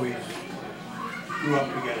and Eloise grew up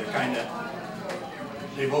together, kind of.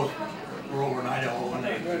 They both were over in Idaho when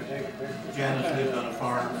Janice lived on a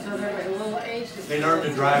farm. So they're like a little age. They learned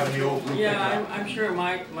to drive in the old blue Yeah, pickup. I'm sure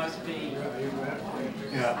Mike must be.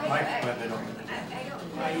 Yeah, Mike's glad they don't.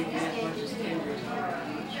 Why you did as much as 10 years.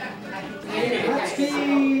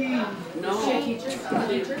 No. Is she a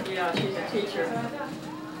teacher? Yeah, she's a teacher.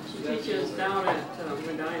 She teaches down at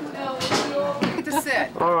Medina. Get to sit.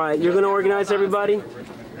 All right, you're gonna organize everybody.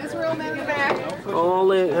 This real man in the back.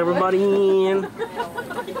 All in, everybody in.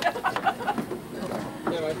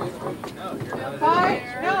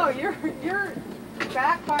 No, you're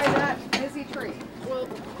back by that busy tree. Well,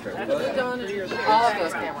 that's done. All of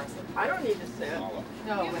those cameras. I don't need to sit.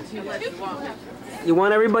 No, but you Unless you want me. You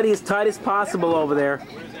want everybody as tight as possible over there.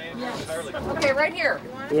 Okay, right here.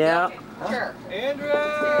 Yeah. Chair. Andrew!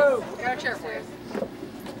 Got a chair for you.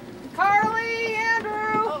 Carly,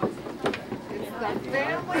 Andrew. It's the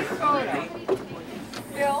family photo.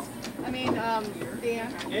 Bill.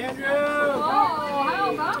 Dan. Andrew! Oh,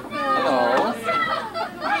 how about that?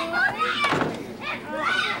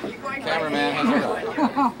 Cameraman,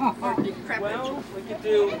 how's it going? Well, we could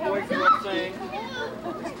do voice of saying.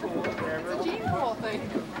 It's a gene pool thing.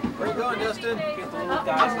 Where you going, Dustin? Get the little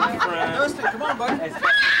guys in the front. Dustin, come on, bud. As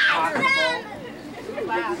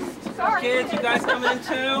possible. Kids, you guys coming in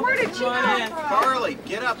too? Where did you Come on in. Carly,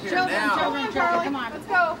 get up here now. Children, come on. Let's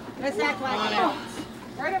go. Let's act like it.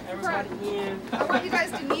 Right up in front. I want you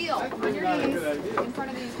guys to kneel on your knees in front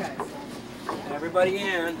of these guys. Everybody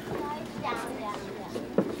in.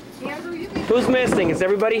 Andrew, you can. Who's missing? Is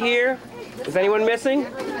everybody here? Is anyone missing?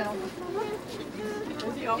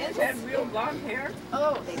 He always had real blonde hair.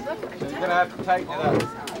 Oh, they look like You're going to have to tighten it up.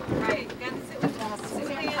 right. Gotta sit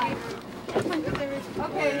with Andy.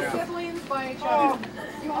 Okay, siblings by each other.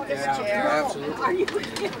 You want this chair? Absolutely. Are you?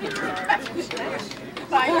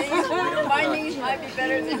 My knees might be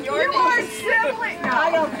better than your You are knees. sibling. No,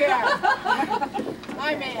 I don't care.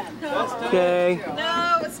 My man. Okay.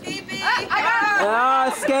 No, escapee. Ah,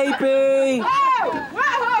 escapee. Whoa!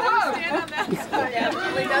 Whoa! Stand on that side. Yeah,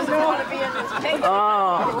 really doesn't want to be in this cage.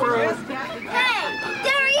 Oh. Hey,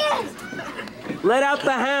 there he is. Let out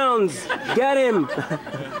the hounds. Get him.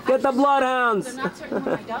 Get the bloodhounds.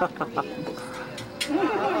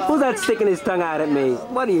 Who's that sticking his tongue out at me?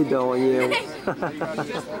 What are you doing, you?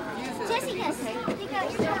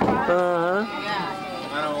 Uh-huh.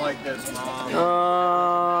 I don't like this, Mom.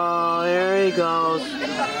 Oh, there he goes.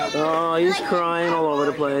 Oh, he's crying all over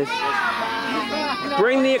the place.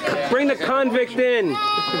 Bring the convict in.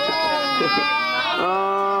 Oh,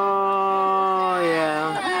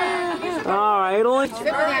 yeah. All right.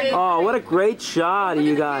 Oh, what a great shot of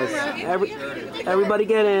you guys. Everybody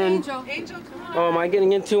get in. Oh, am I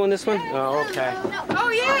getting in too on this one? Oh, okay. Oh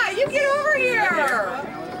yeah, you get over here.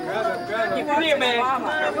 Come here, man.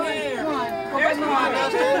 There's Mom.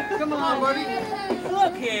 Come on, buddy.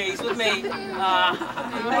 Look here, he's with me. There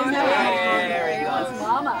he goes.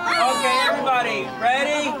 Okay, everybody,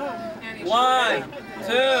 ready? 1,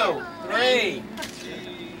 2, 3.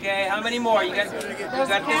 Okay, how many more? You got this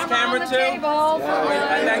camera too? You got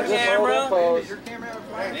that camera?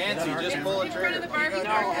 Nancy, just pull a trigger.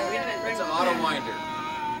 It's an auto winder.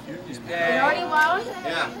 Okay. You already wound?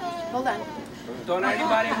 Yeah. Hold on. Don't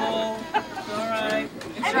anybody move. It's all right.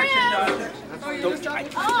 Don't try to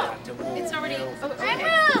It's already. All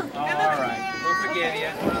right. We'll forgive you.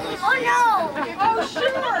 Oh no! Oh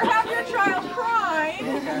sure, have your child cry.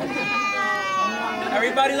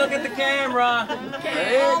 Everybody look at the camera.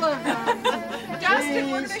 Okay, all of them. Dustin,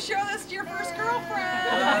 we're going to show this to your first girlfriend.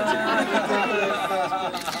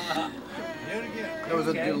 There was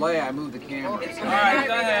a delay. I moved the camera. All right,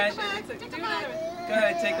 go ahead. Go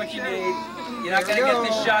ahead, take what you need. You're not going to get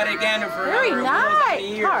this shot again for Very nice.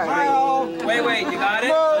 Wait, you got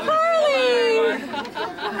it? Carly!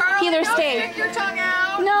 Either Don't stay. stick your tongue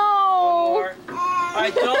out. No. All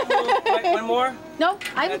right, don't move. Wait, one more? No,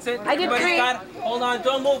 That's it? I did Everybody's 3. got it? Hold on,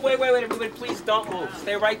 don't move. Wait, everybody, please don't move.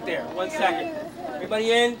 Stay right there. 1 second.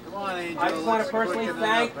 Everybody in? Come on, Angel. I just want to personally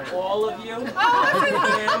thank all of you,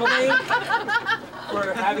 family,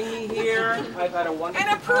 for having me here. I've had a wonderful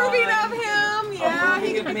And approving time. of him. Yeah,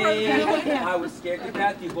 he Approving of me. I was scared to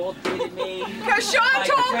death. You both treated me because Sean like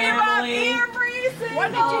told me about family. every single. What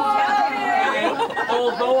did you tell him? And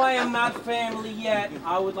although I am not family yet,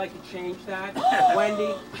 I would like to change that.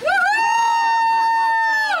 Wendy.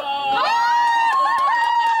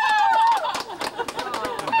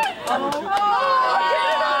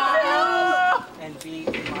 And be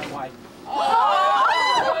my wife.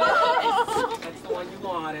 That's the one you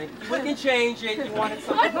wanted. We can change it. You wanted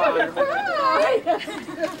something harder.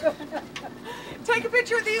 Take a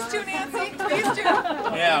picture of these two, Nancy. These two.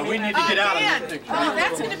 Yeah, we need to get out of Dan. this picture. Oh,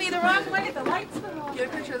 that's going to be the wrong way. The lights the wrong way. Get a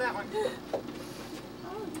picture of that one.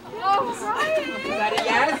 Oh, right. Is that a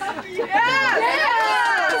yes? Yes!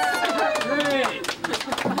 Great.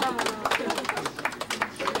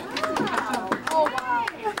 Oh, wow.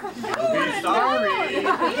 Sorry.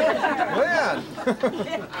 When?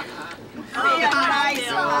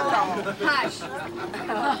 Hush.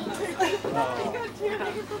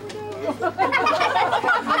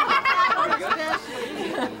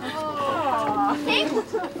 Hey,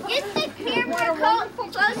 get the camera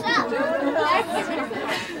close up.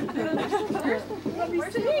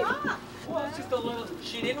 Well, it's just a little.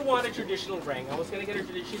 She didn't want a traditional ring. I was gonna get her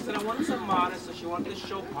traditional. She said I wanted some modest, so she wanted to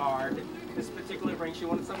show hard. This particular ring, she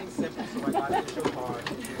wanted something simple, so I got it to show hard.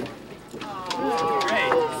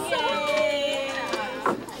 Great.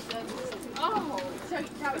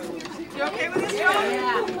 You okay with this, John?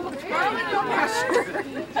 Carmen, no pressure.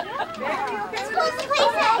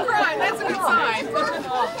 Don't cry. That's a good sign.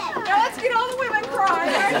 Now let's get all the women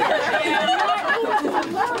crying.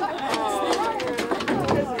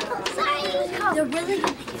 They're really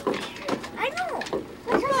good. I know.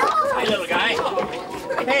 Hey, little guy.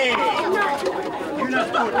 Hey! You're not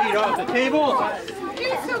supposed to eat off the table.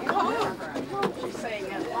 You're so calm. She's saying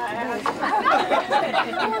it loud.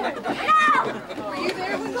 Were you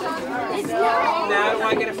there when John? Now do I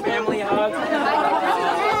get a family hug?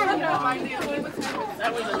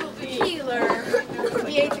 That was a healer.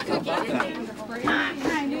 He ate the cookie. I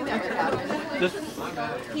knew that would happen.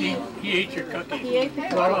 He ate your cookie. He ate the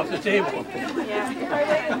Right off the table. Yeah, if I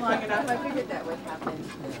waited long enough, I figured that would happen.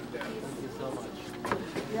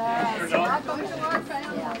 Yes, welcome to our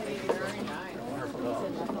family. Very nice.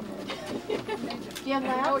 Do you have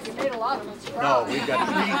that? Oh, you made a lot of us cry. No, we've got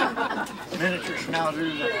 3 miniature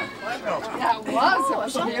schnauzers and That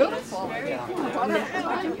was beautiful.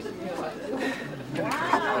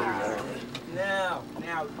 Now Now,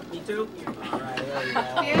 me too? All right, there you go.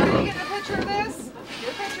 Dan, are you getting a picture of this? Get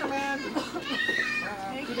a picture, man.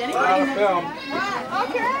 Did anybody film?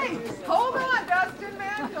 Okay. Hold on, Dustin,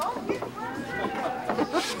 man. Don't get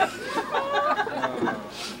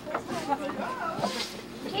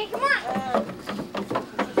Okay, come on.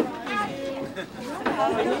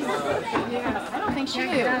 I don't think she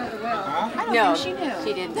knew. I don't No, think she knew.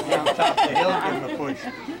 she didn't. On top of the hill, give him a push.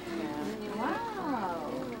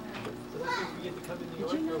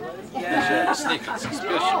 Yeah, sneaking suspicion.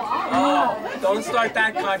 Oh, don't start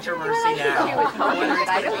that controversy now.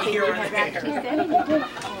 I don't think Here you and have there.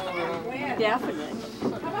 Definitely.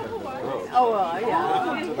 Oh, well,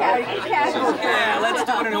 yeah. Yeah, let's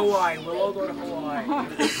do it in Hawaii. We'll all go to Hawaii.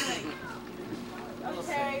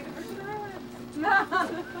 Okay.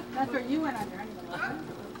 That's where you went under. Oh,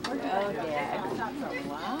 yeah.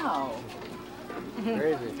 Wow.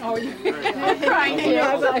 Crazy. Oh, you're Trying to.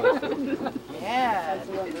 Yeah.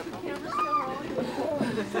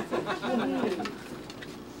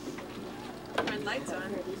 Red lights on.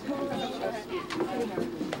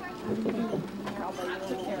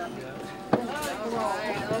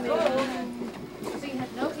 So you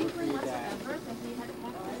had no inkling whatsoever that he had a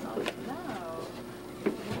cactus? No.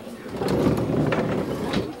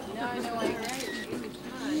 No, I know I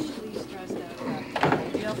agree. Please stressed out about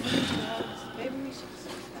maybe we should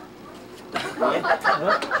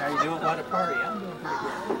How you doing? What a party? I'm doing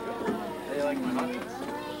pretty good. How you like my hot dogs?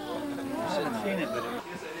 I haven't seen it, but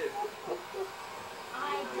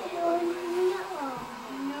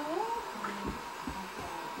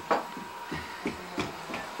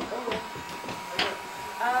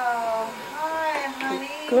Oh, hi,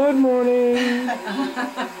 honey. Good morning.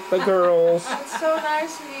 The girls. It's so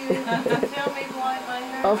nice of you to tell me why my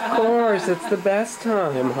hair. Of course, it's the best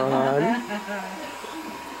time, hon.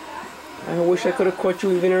 I wish I could have caught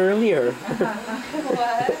you even earlier.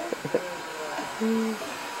 What?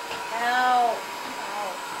 Ow. Ow.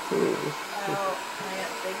 Ow. I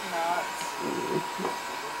got big knots.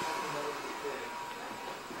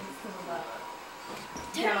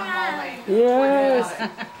 Yes.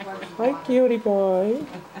 Hi, cutie boy.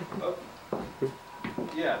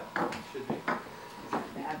 Yeah, should be.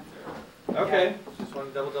 Okay, just want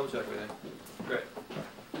to double check everything. Great.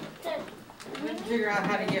 We have to figure out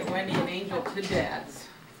how to get Wendy and Angel to Dad's.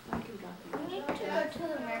 We need to go to the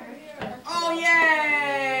river. Oh,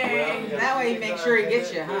 yay! That way you make sure he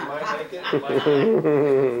gets you, huh?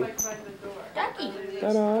 Ducky.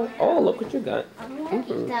 Ta-da. Oh, look what you got.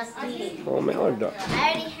 Ducky. Oh, mallard duck. I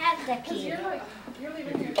already have Ducky.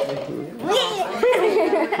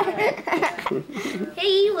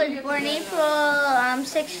 He was born April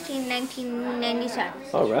 16, 1997.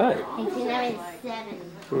 All right. 1997.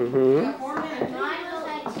 Mm-hmm. Mine was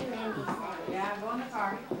 1997. Yeah, go in the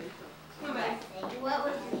car. What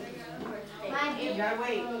was it? My You gotta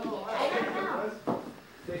wait. I don't know.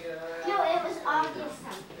 No, it was August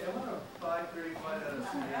something. 5:35 out of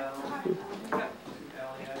Seattle.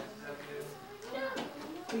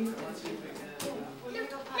 Let's see if we can.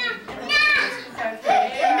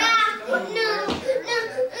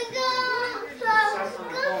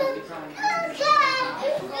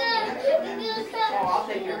 I'll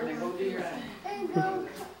take everything. Go do your thing.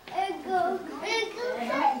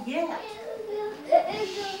 Yeah.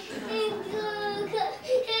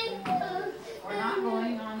 We're not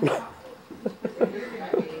going on.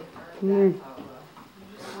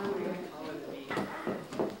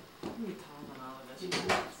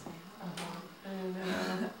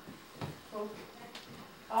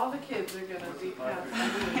 All the kids are gonna be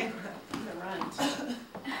passing the runt.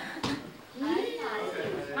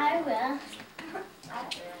 I will.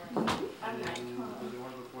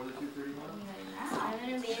 I'm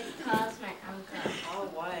gonna be as tall as my uncle. All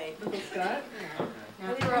white. Scott? We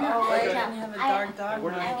were all white and have a dark dog.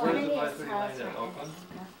 Where I did wanna the be as tall 5:39 as at my Oakland? uncle.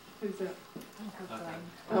 Who's that?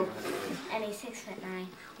 Oh. And he's 6'9".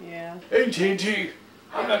 Yeah. AT&T.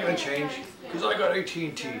 I'm not gonna change because I got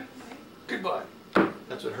AT&T. Goodbye.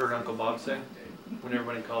 That's what her and Uncle Bob say when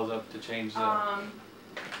everybody calls up to change the. Oh,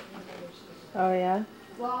 yeah?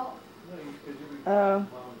 Well. Oh.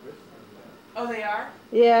 Oh, they are?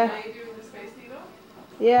 Yeah. Are they doing the Space Needle?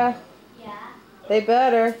 Yeah. Yeah. They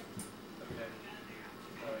better.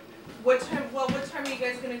 What time are you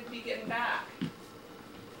guys gonna be getting back?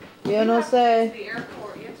 You don't say. The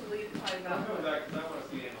airport, you have to leave by about.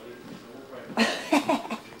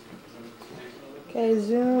 Okay,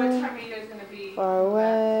 zoom. What time are you guys gonna be? Far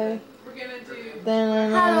away. We're gonna do.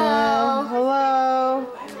 Hello. Hello.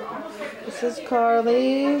 This is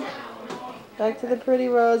Carly. Back to the pretty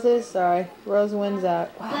roses. Sorry, Rose wins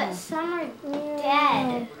out. But some are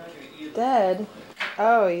dead. Dead?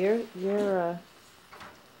 Oh, you're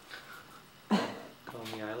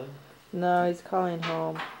Coney Island? No, he's calling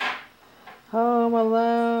home. Home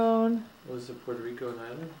alone. Was it Puerto Rico and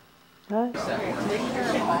Island? Huh?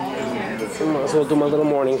 Might as well do my little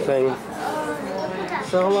morning thing.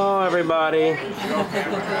 So hello everybody.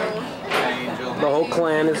 The whole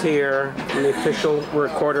clan is here. I'm the official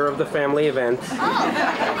recorder of the family event.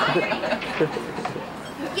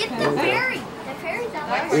 Get the ferry. The ferry's out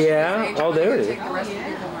there. Yeah? Oh, there it is.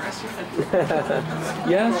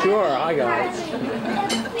 Yeah, sure. Hi guys.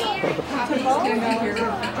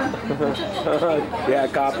 Yeah,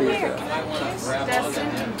 copies.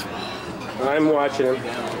 I'm watching him.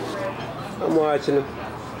 I'm watching him.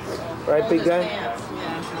 Right, big guy?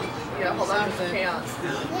 Yeah, hold on. Chaos.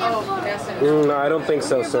 Oh, Destin. No, I don't think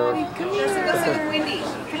so, sir. Destin, go sit with Wendy.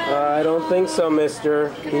 I don't think so,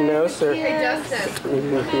 mister. No, sir. Hey, Destin.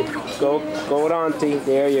 Go with auntie.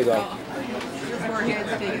 There you go. Your forehead's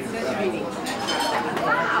taking such a beating.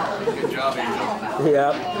 Good job, Angel.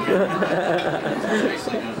 Yep.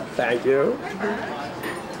 Thank you.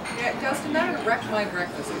 Yeah, Dustin, that would wreck my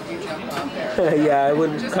breakfast if you jumped off there. Yeah, it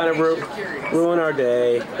would Just kind of makes you curious. ruin our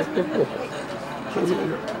day.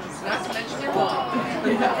 Not to mention your mom.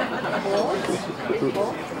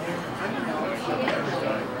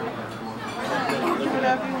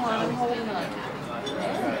 Whatever you want, I'm holding on.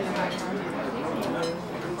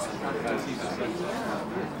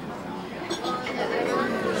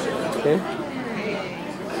 Okay.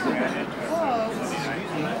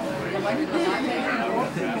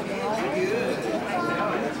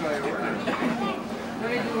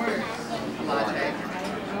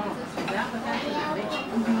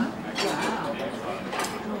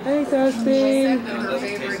 Hey, Dustin.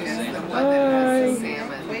 Hi.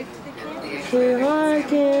 Say hi,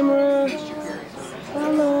 camera.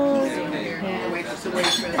 Hello.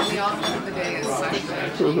 We all think the day is Sunday.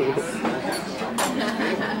 And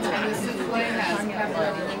the souffle has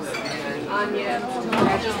peppers, onions,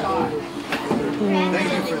 Thank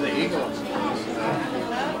you for the eagles.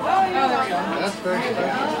 That's very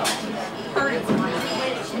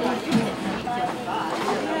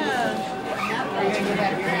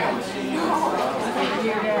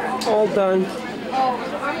All done. Oh,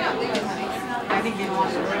 I'm not leaving. I think you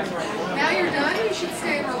want to. Now you're done, you should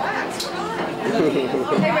stay and relax. Hey,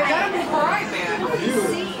 but none of them cried, man.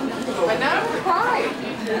 But none of them cried.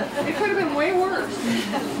 It could have been way worse.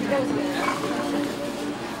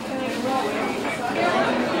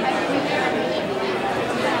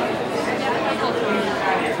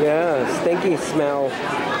 Yeah, stinky smell.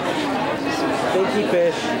 Stinky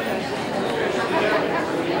fish.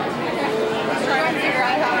 Trying to figure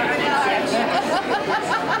out how to do that.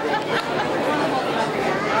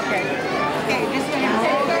 Okay. Okay, just stay up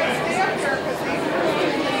here because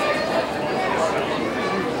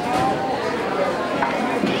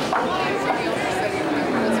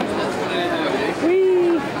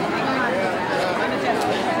Whee!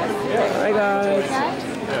 Hi guys.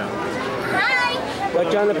 Hi.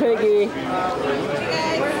 Watch on the piggy.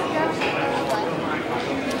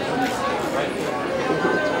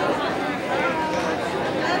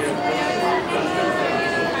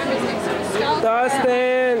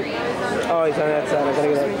 Dustin! Oh, he's on that side. I gotta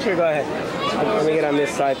get on. Sure, go ahead. I'm gonna get on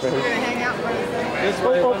this side for him. This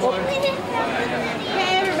way, one more.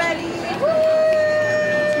 Hey, everybody.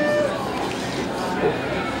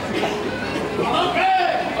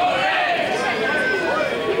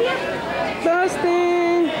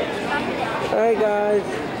 Dustin! Hi guys.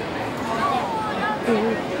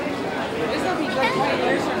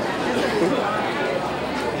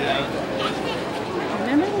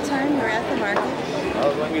 Remember the time we were at the market?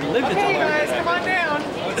 Oh, when we lived at the Hey market. guys, come on down. I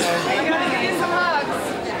gotta give you some hugs.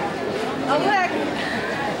 Oh, look.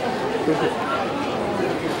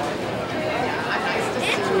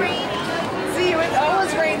 It's raining. See you. It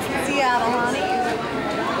always rains in Seattle, honey.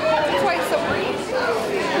 That's why it's so pretty.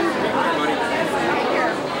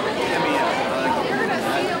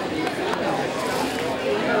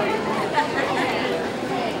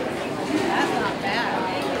 That's not bad.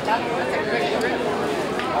 That's a good trip.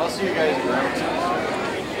 I'll see you guys around.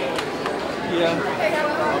 Yeah. Andrew,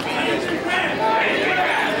 could you fix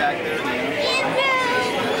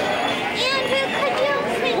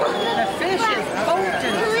The fish is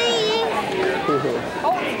potent.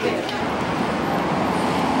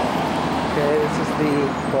 Okay, this is the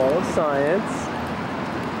Ball of Science.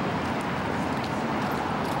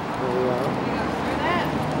 There we are.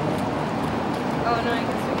 Oh, no, I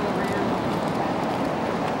can see over here.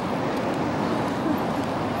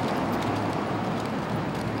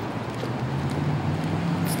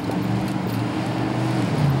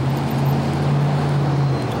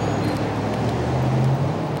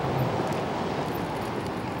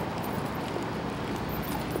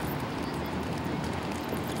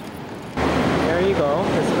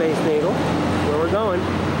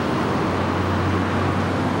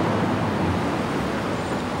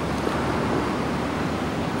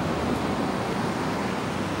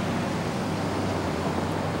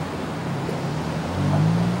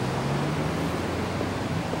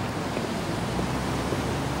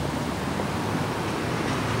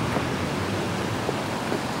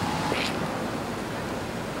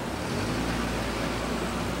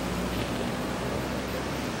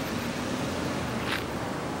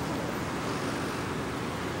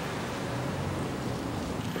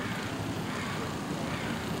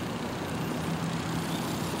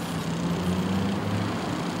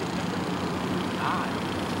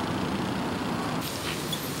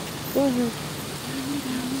 Hi.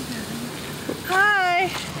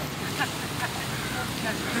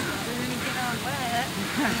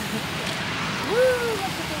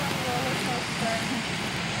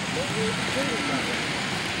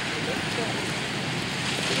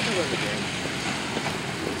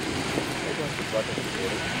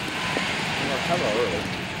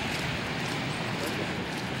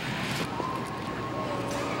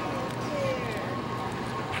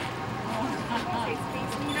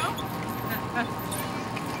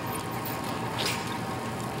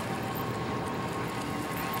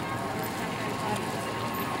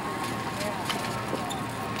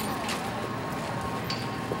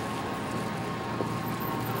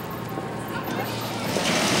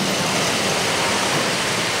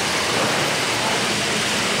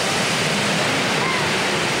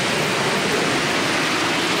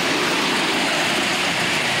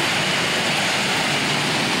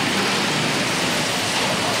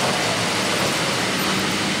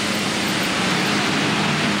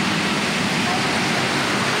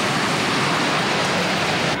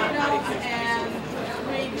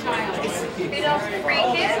 Three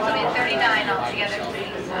kids will be 39 altogether,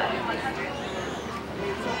 please. 100.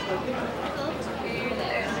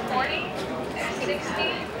 There's 40, there's 60,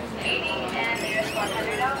 80, and there's $100.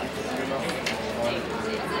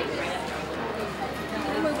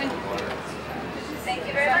 Thank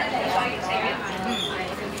you very much. Enjoy your ticket.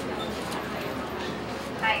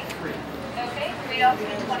 Hi. Okay, read off to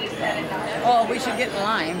 $27. Oh, we should get in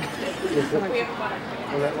line.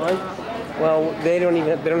 On that line? Well, they don't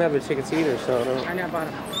have the tickets either, so I don't. I never bought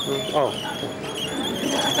them. Oh.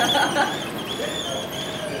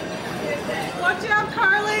 Watch out,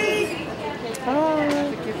 Carly.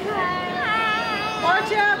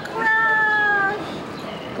 Watch out, Crash.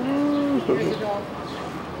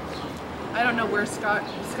 I don't know where Scott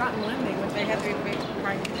and Lynn, they had to be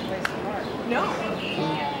trying to get a place to park. No.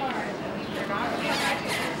 They're not.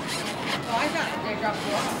 Oh, I thought they dropped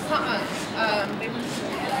you off. They were.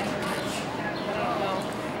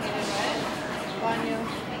 Banyo.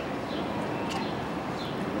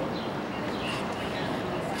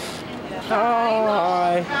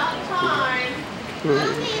 Hi. About time.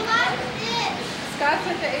 Mommy, what's this? Scott's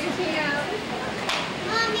at the ATM.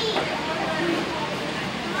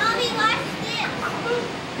 Mommy, watch this.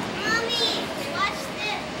 Mommy, watch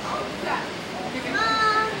this.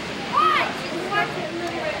 What? Watch it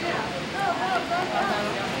right now.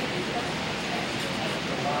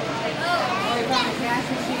 Oh, you found the cash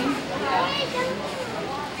machine?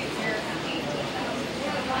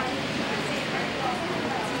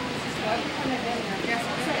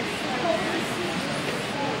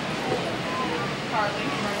 Carly,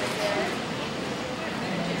 right there.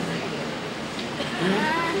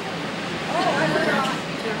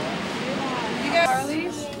 You got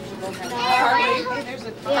Carly's? Carly, there's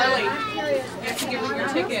a Carly. You have to give her your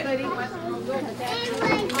ticket.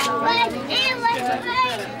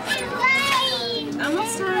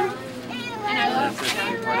 Almost time. And I love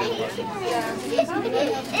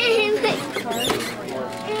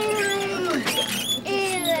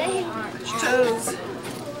Toes.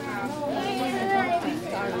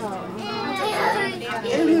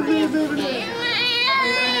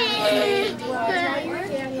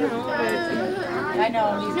 I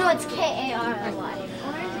know. No, it's K-A-R-L-Y.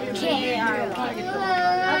 K-A-R-L-Y.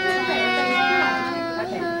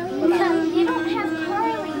 You don't have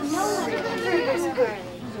Carly. No one has Carly.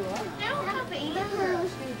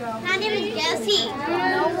 Not even Jessie.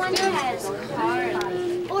 No one has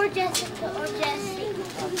Carly. Or Jessica or Jessie.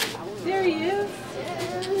 There he is.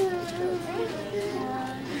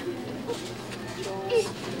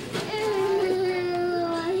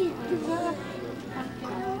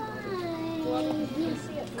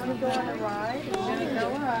 Wanna go on a ride? We're gonna go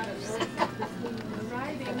up.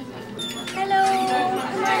 Hello.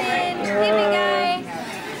 Good morning. Good evening, guys.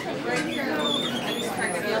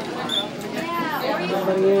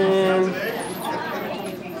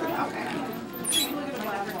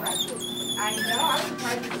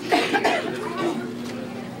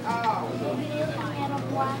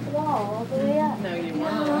 No, you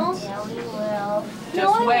won't. Yeah, we will.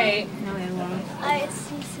 Just wait. I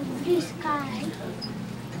see some blue sky.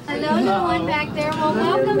 Hello, no one back there. Well,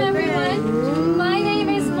 welcome everyone. My name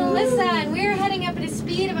is Melissa, and we're heading up at a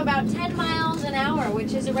speed of about 10 miles an hour,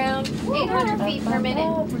 which is around 800 feet per minute.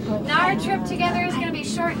 Now our trip together is going to be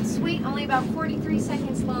short and sweet, only about 43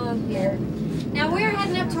 seconds long here. Now we're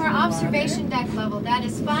heading up to our observation deck level. That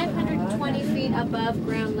is 520 feet above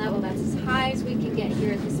ground level. That's as high as we can get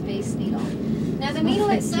here at the Space Needle. Now the needle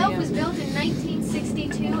itself was built in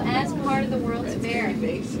 1962 as part of the World's Fair.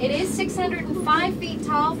 It is 605 feet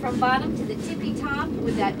tall from bottom to the tippy top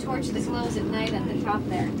with that torch that glows at night at the top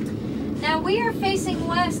there. Now we are facing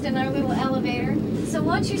west in our little elevator, so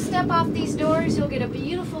once you step off these doors, you'll get a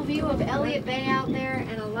beautiful view of Elliott Bay out there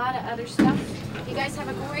and a lot of other stuff. You guys have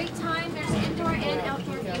a great time. There's indoor and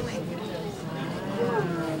outdoor viewing.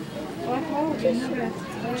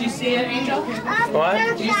 Did you see it, Angel? What?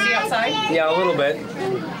 Did you see outside? Yeah, a little bit. You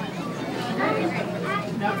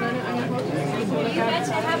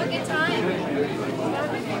betcha. Have a good time.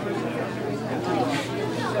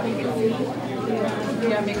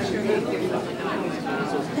 Yeah, make sure you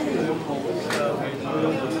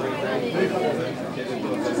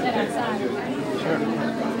Sit outside.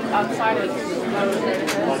 outside is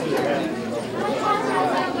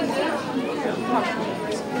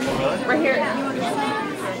right here.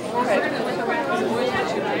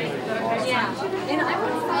 Yeah. And I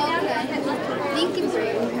want to find out that I had Lincoln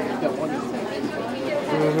Break.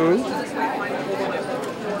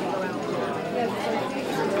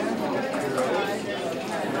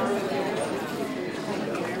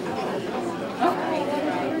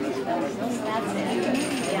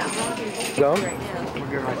 Go.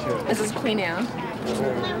 This is Queen Anne.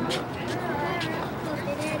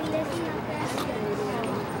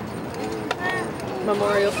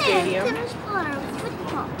 Memorial Stadium.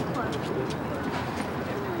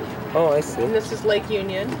 Oh, I see. And this is Lake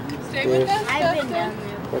Union. Stay with us. I've been down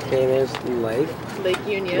there. Okay, there's the lake. Lake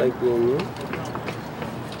Union. Lake Union.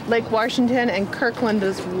 Lake Washington and Kirkland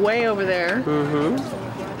is way over there. Oh,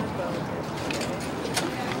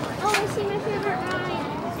 I see my favorite ride.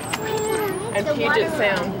 And Puget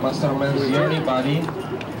Sound. Master Manzioni body.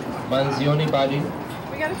 Manzioni body.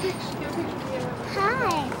 We got a picture.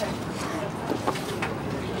 Hi.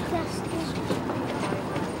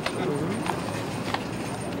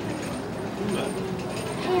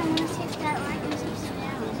 Hey, I want to see if that light goes upside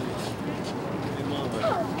down.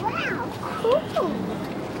 Oh, wow. Cool.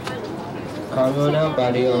 Carmona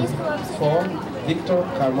body of 4. Victor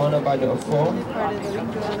Carmona body of 4.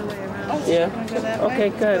 Yeah. Okay,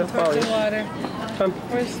 good. I'll follow you. Come.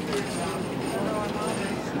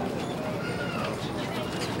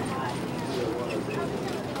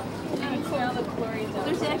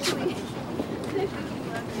 There's actually...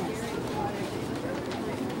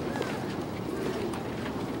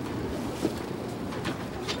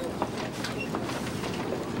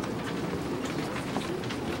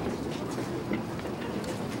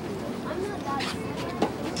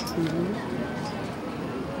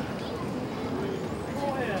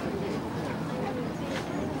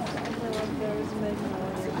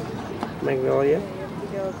 Magnolia? You have to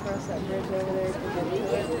go across that bridge over there to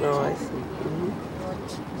get to it. Oh, I see.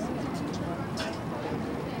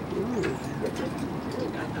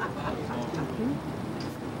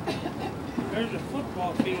 There's a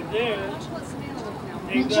football field there.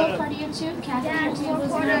 Mitchell, for you too. Kathy, your table is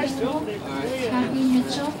now available. Kathy,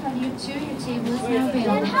 Mitchell, for you too. Your table is now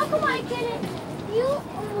available. Then how come I get it? You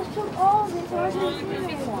almost took all of this.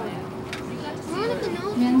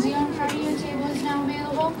 Menzion, for you, your table is now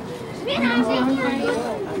available. Menzion, for you.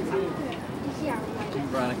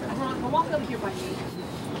 Veronica. Walk over here by me.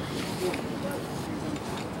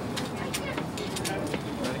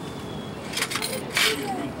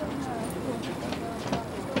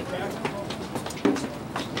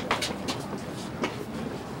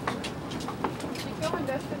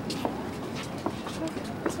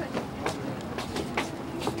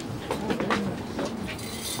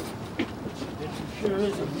 Sure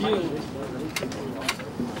is a view.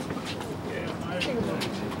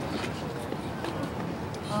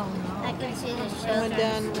 I can see the I went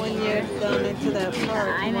down one year down into that park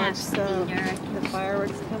and watched the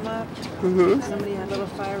fireworks come up. Somebody had little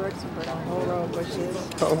fireworks for a whole row of bushes.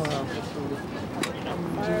 Oh, wow.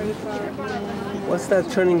 Fire department. What's that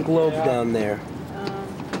turning globe down there?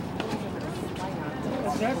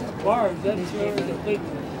 That's a bar. That's the big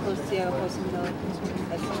Close to Seattle Post and Mill.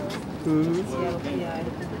 Seattle PI.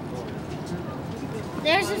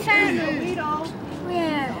 There's a fountain.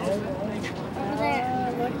 Where? Over there.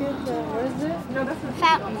 Look at the, what is it? No, that's not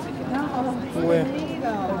Fountain. No, Where? the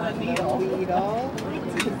needle.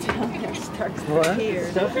 Down there starts What? to tear.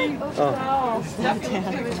 Oh.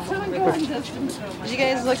 Did you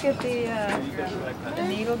guys look at the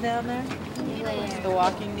needle down there? The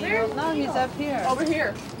walking needle? No, he's up here. over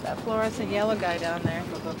here. That fluorescent yellow guy down there.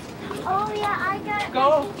 Oh yeah, I got.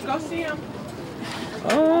 Go see him.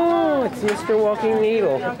 Oh, it's Mr. Walking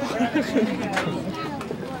Needle.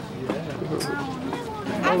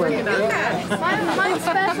 Mine's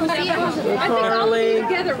special. See, I think all of Carly. you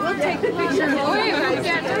together, we'll take the picture.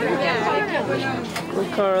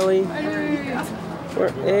 Look, Carly.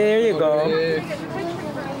 There you go.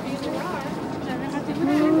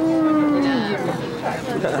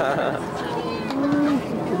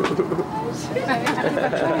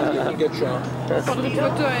 Good shot.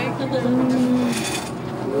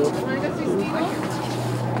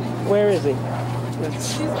 Where is he?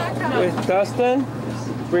 With Dustin?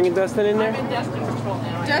 Bringing Dustin in there? I'm in Dustin control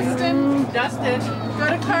now. Dustin, go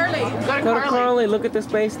to Carly. Go to Carly. Look at the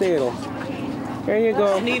Space Needle. There you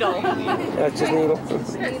go. Needle. That's just Needle.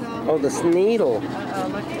 Oh, the Sneedle.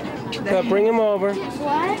 So bring him over.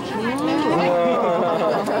 What?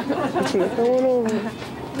 Come on over.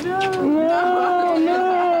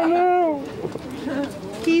 No.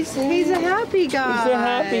 He's a happy guy. He's a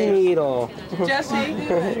happy Needle. Jesse.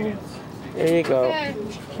 There you go.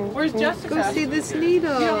 Where's Jessica? Go see this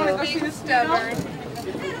needle. You don't want to go see the stubborn.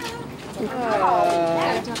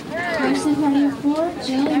 Carson, party of 4.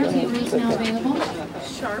 Jill, your table is now available.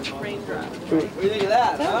 Sharp raindrop. What do you think of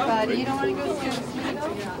that, huh? Buddy, you don't want to go see this needle?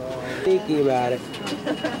 Sneaky about it.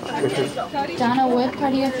 Donna Wood,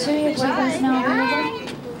 party of 2. Your table is now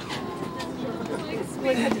available.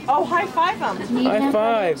 Oh, high five him. High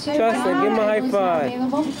five. Justin, give him a high five.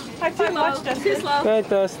 High five, watch Dustin. Good night,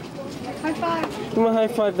 Dustin. High five. Give him a high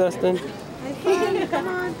five, Dustin. High five. Come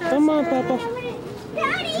on, Dustin. Come on, Papa.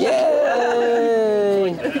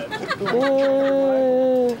 Yay! Yay!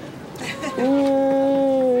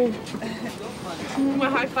 Yay! Want to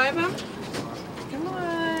high five him? Come on.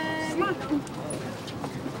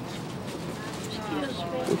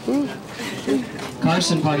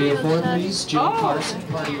 Carson, party of 4, please. Jill Carson,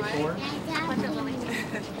 party of 4.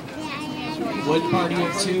 Wood, party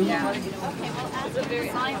of 2.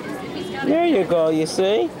 There you go, you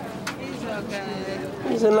see?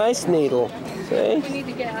 He's a nice needle. See? We need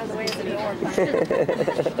to get out of the way of the door.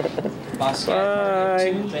 Bye.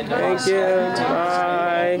 Thank you.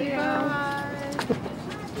 Bye.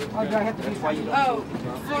 Oh, do I have to do Oh,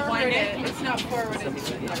 forward it. It's not forwarded.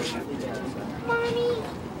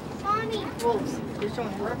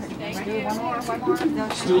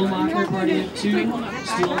 Stool Locker, party of 2.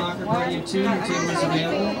 Stool Locker, party of 2. Your table is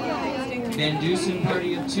available. Van Dusen,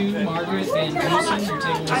 party of 2. Margaret Van Dusen, your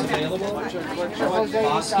table is available.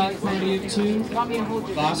 Bosket, party of 2.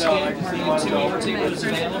 Bosket, party of 2. Your table is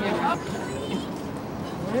available.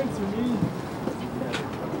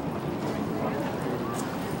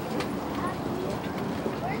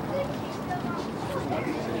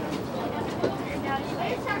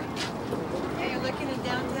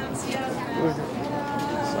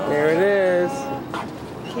 There it is.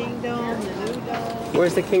 Kingdom, the new dog.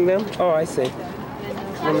 Where's the kingdom? Oh, I see.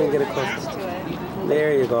 Let me get a close.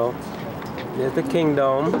 There you go. There's the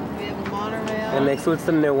kingdom. We have a monorail. And next to it's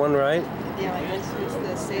the new one, right? Yeah, like this is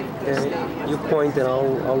the Safe Coast Okay. Stadium. You point and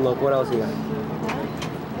I'll look. What else you got?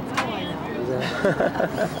 That's all I know.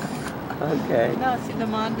 Okay. No, see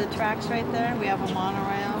the tracks right there? We have a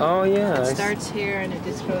monorail. Oh, yeah. It starts here and it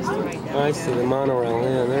just goes to right down. I see the monorail.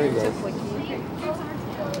 Yeah, there you go.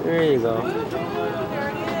 There you go.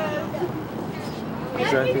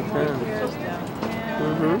 Traffic town.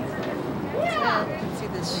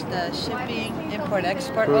 See the shipping, import,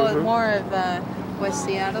 export. Oh, it's more of West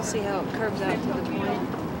Seattle. See how it curves out to the point?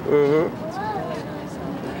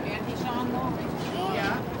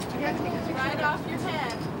 Right off your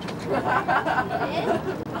head.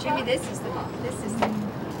 Jimmy, this is the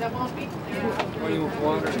That won't be. When you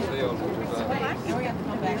water it, they all do that. Now we have to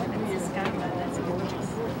come back and do this kind of that's gorgeous.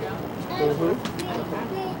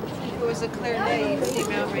 If it was a clear day, you'd see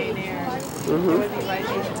Mount Rainier. It would be right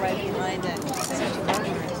behind it.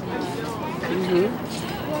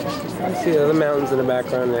 I see the other mountains in the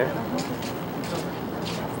background there.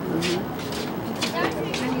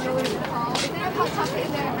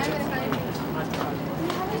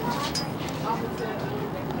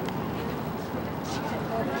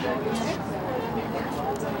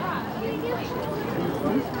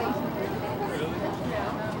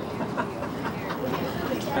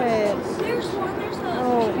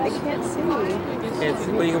 Oh, I can't see.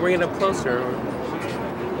 Well, you can bring it up closer.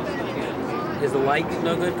 Is the light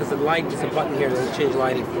no good? Because the light is a button here that'll change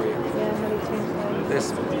lighting for you. Yeah, how do you change that?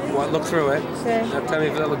 This, look through it. Okay. Now tell me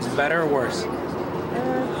if that looks better or worse. A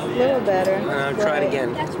little better. Try it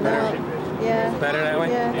again. Better? Yeah. Better that way?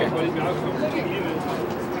 Yeah.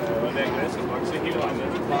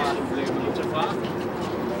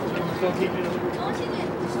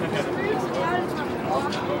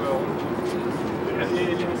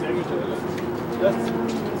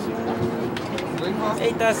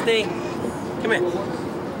 Hey, Dusty. Come here.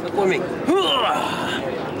 Look with me. Look.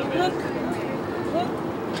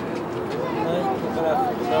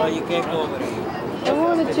 No, you can't go over there. I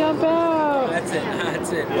want to jump out. That's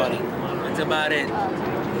it, buddy. That's about it.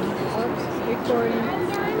 Oops, recording.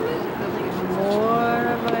 More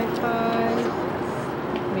of my ties.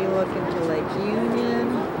 We look into Lake Union.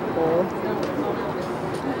 Pull.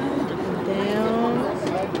 Down.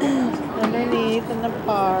 Underneath in the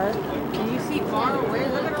park. Can you see far away?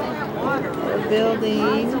 Look at all that water. We're building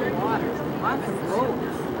Lots of water. Lots of roads.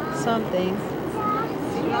 something.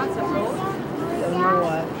 See lots of roads? Don't know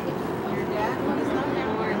what. Your dad was not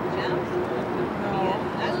there wearing jumps? No.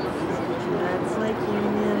 That's Lake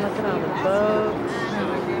Union. Look at all the boats.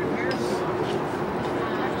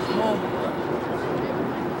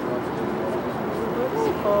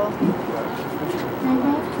 Full.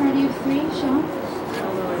 Robot Cardio 3, Sean.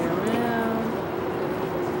 All the way around.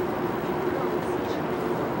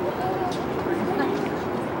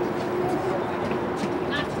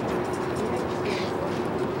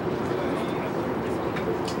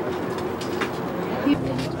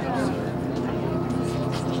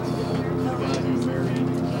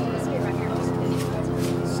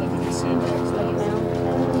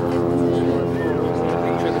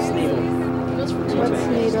 What's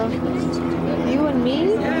Needle? You and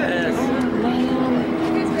me? Yes.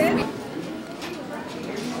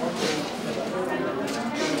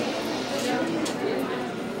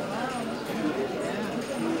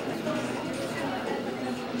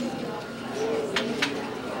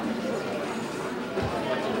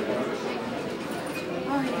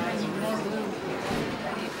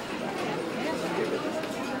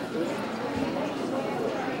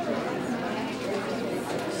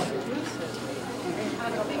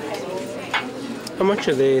 How much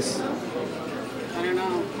are these? I don't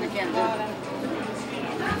know. I can't do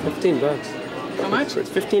it. $15. How much? It's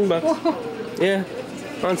 $15. Yeah,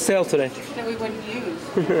 on sale today. That we wouldn't use.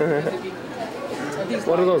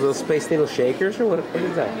 What are those? Those Space Needle shakers or what is Maybe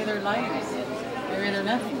that? they're lights. Maybe they're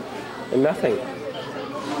nothing. And nothing.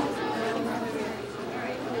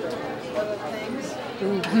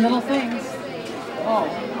 Little things. Oh.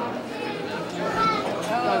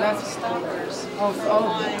 Oh, that's stoppers.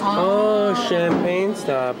 Oh, champagne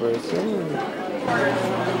stoppers. Here.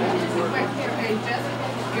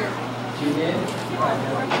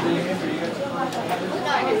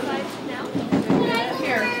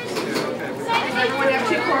 Does everyone have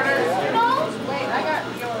 2 quarters? Wait, I got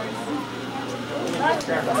yours.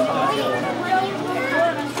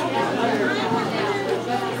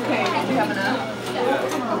 Okay, you have enough?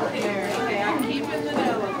 There. Okay, I'm keeping the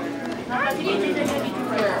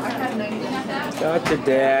Here, I had 90. Gotcha,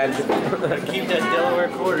 Dad. Keep that Delaware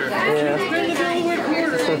quarter. Yeah. Bring the Delaware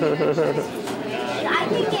quarter. I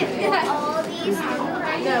can get all these. No,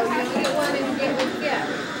 you only get one and you get what you get.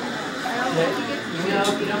 No,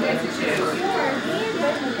 you don't get to choose.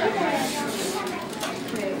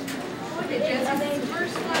 Okay, Jesse's the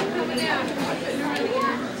first one coming out. Put it right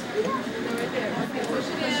here. Right there. Okay, push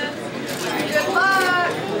it in. Good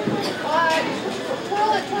luck. Watch.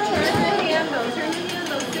 Twirl it, twirl it. Turn the handle. Turn the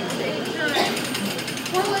handle 6 to 8 times.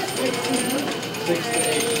 Twirl it. 6 to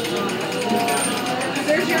 8.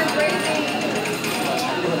 There's your gravy.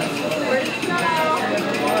 Where did it go?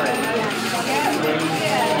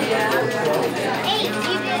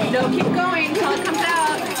 No, keep going until it comes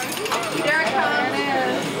out. There it comes.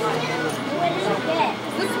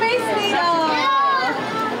 The Space Needle.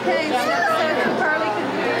 Okay, so Carly can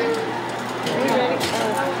do.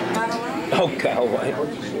 Oh, Galway.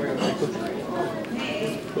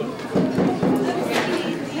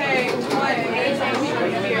 Okay,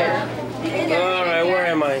 one here. All right, where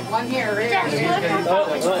am I? One here, right?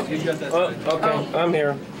 Oh, okay, I'm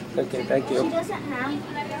here. Okay, thank you.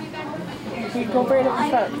 You go right up the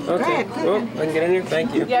front. Okay, oh, I can get in here?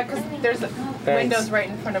 Thank you. Yeah, because there's windows right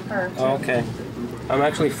in front of her. Okay. I'm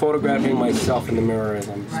actually photographing myself in the mirror as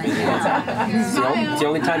I'm speaking. It's the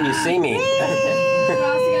only time you see me. We're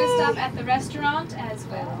also going to stop at the restaurant as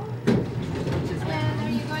well. And are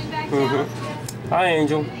you going back down? Hi,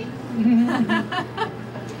 Angel.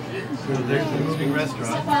 There's the moving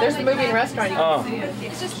restaurant. There's the moving restaurant. You can Oh. see it.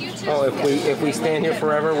 It's just you two. Oh, if we stand here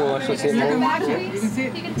forever, we'll actually see it move?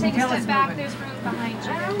 You can take a step back. There's room behind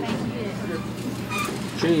you. Thank you.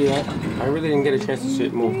 Gee, I really didn't get a chance to see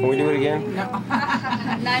it move. Can we do it again?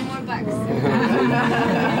 $9 more bucks.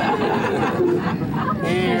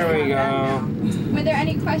 Here we go. Were there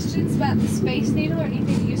any questions about the Space Needle or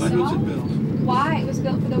anything you saw? When was it built? Why? It was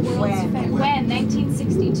built for the World's Fair. When?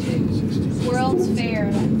 1962. World's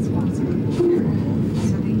Fair. That's sponsored.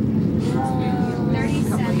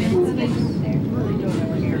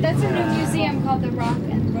 37. That's a new museum called the Rock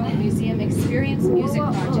and Roll Museum Experience Music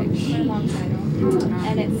Project. For a long title.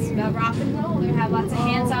 And it's it's about rock and roll. They have lots of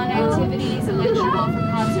hands-on activities, a lecture hall for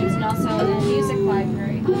concerts, and also a music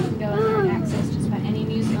library. You can go in there and access just about any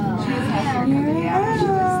music. Yeah, she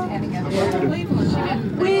was standing up there. It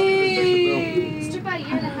took about a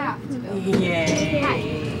year and a half to build. Yes.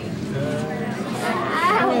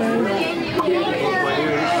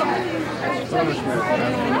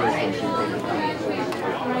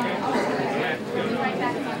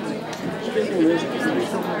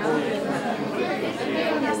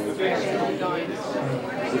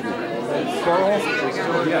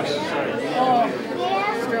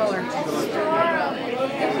 Stroller.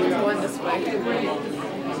 One this way.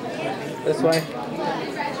 This way?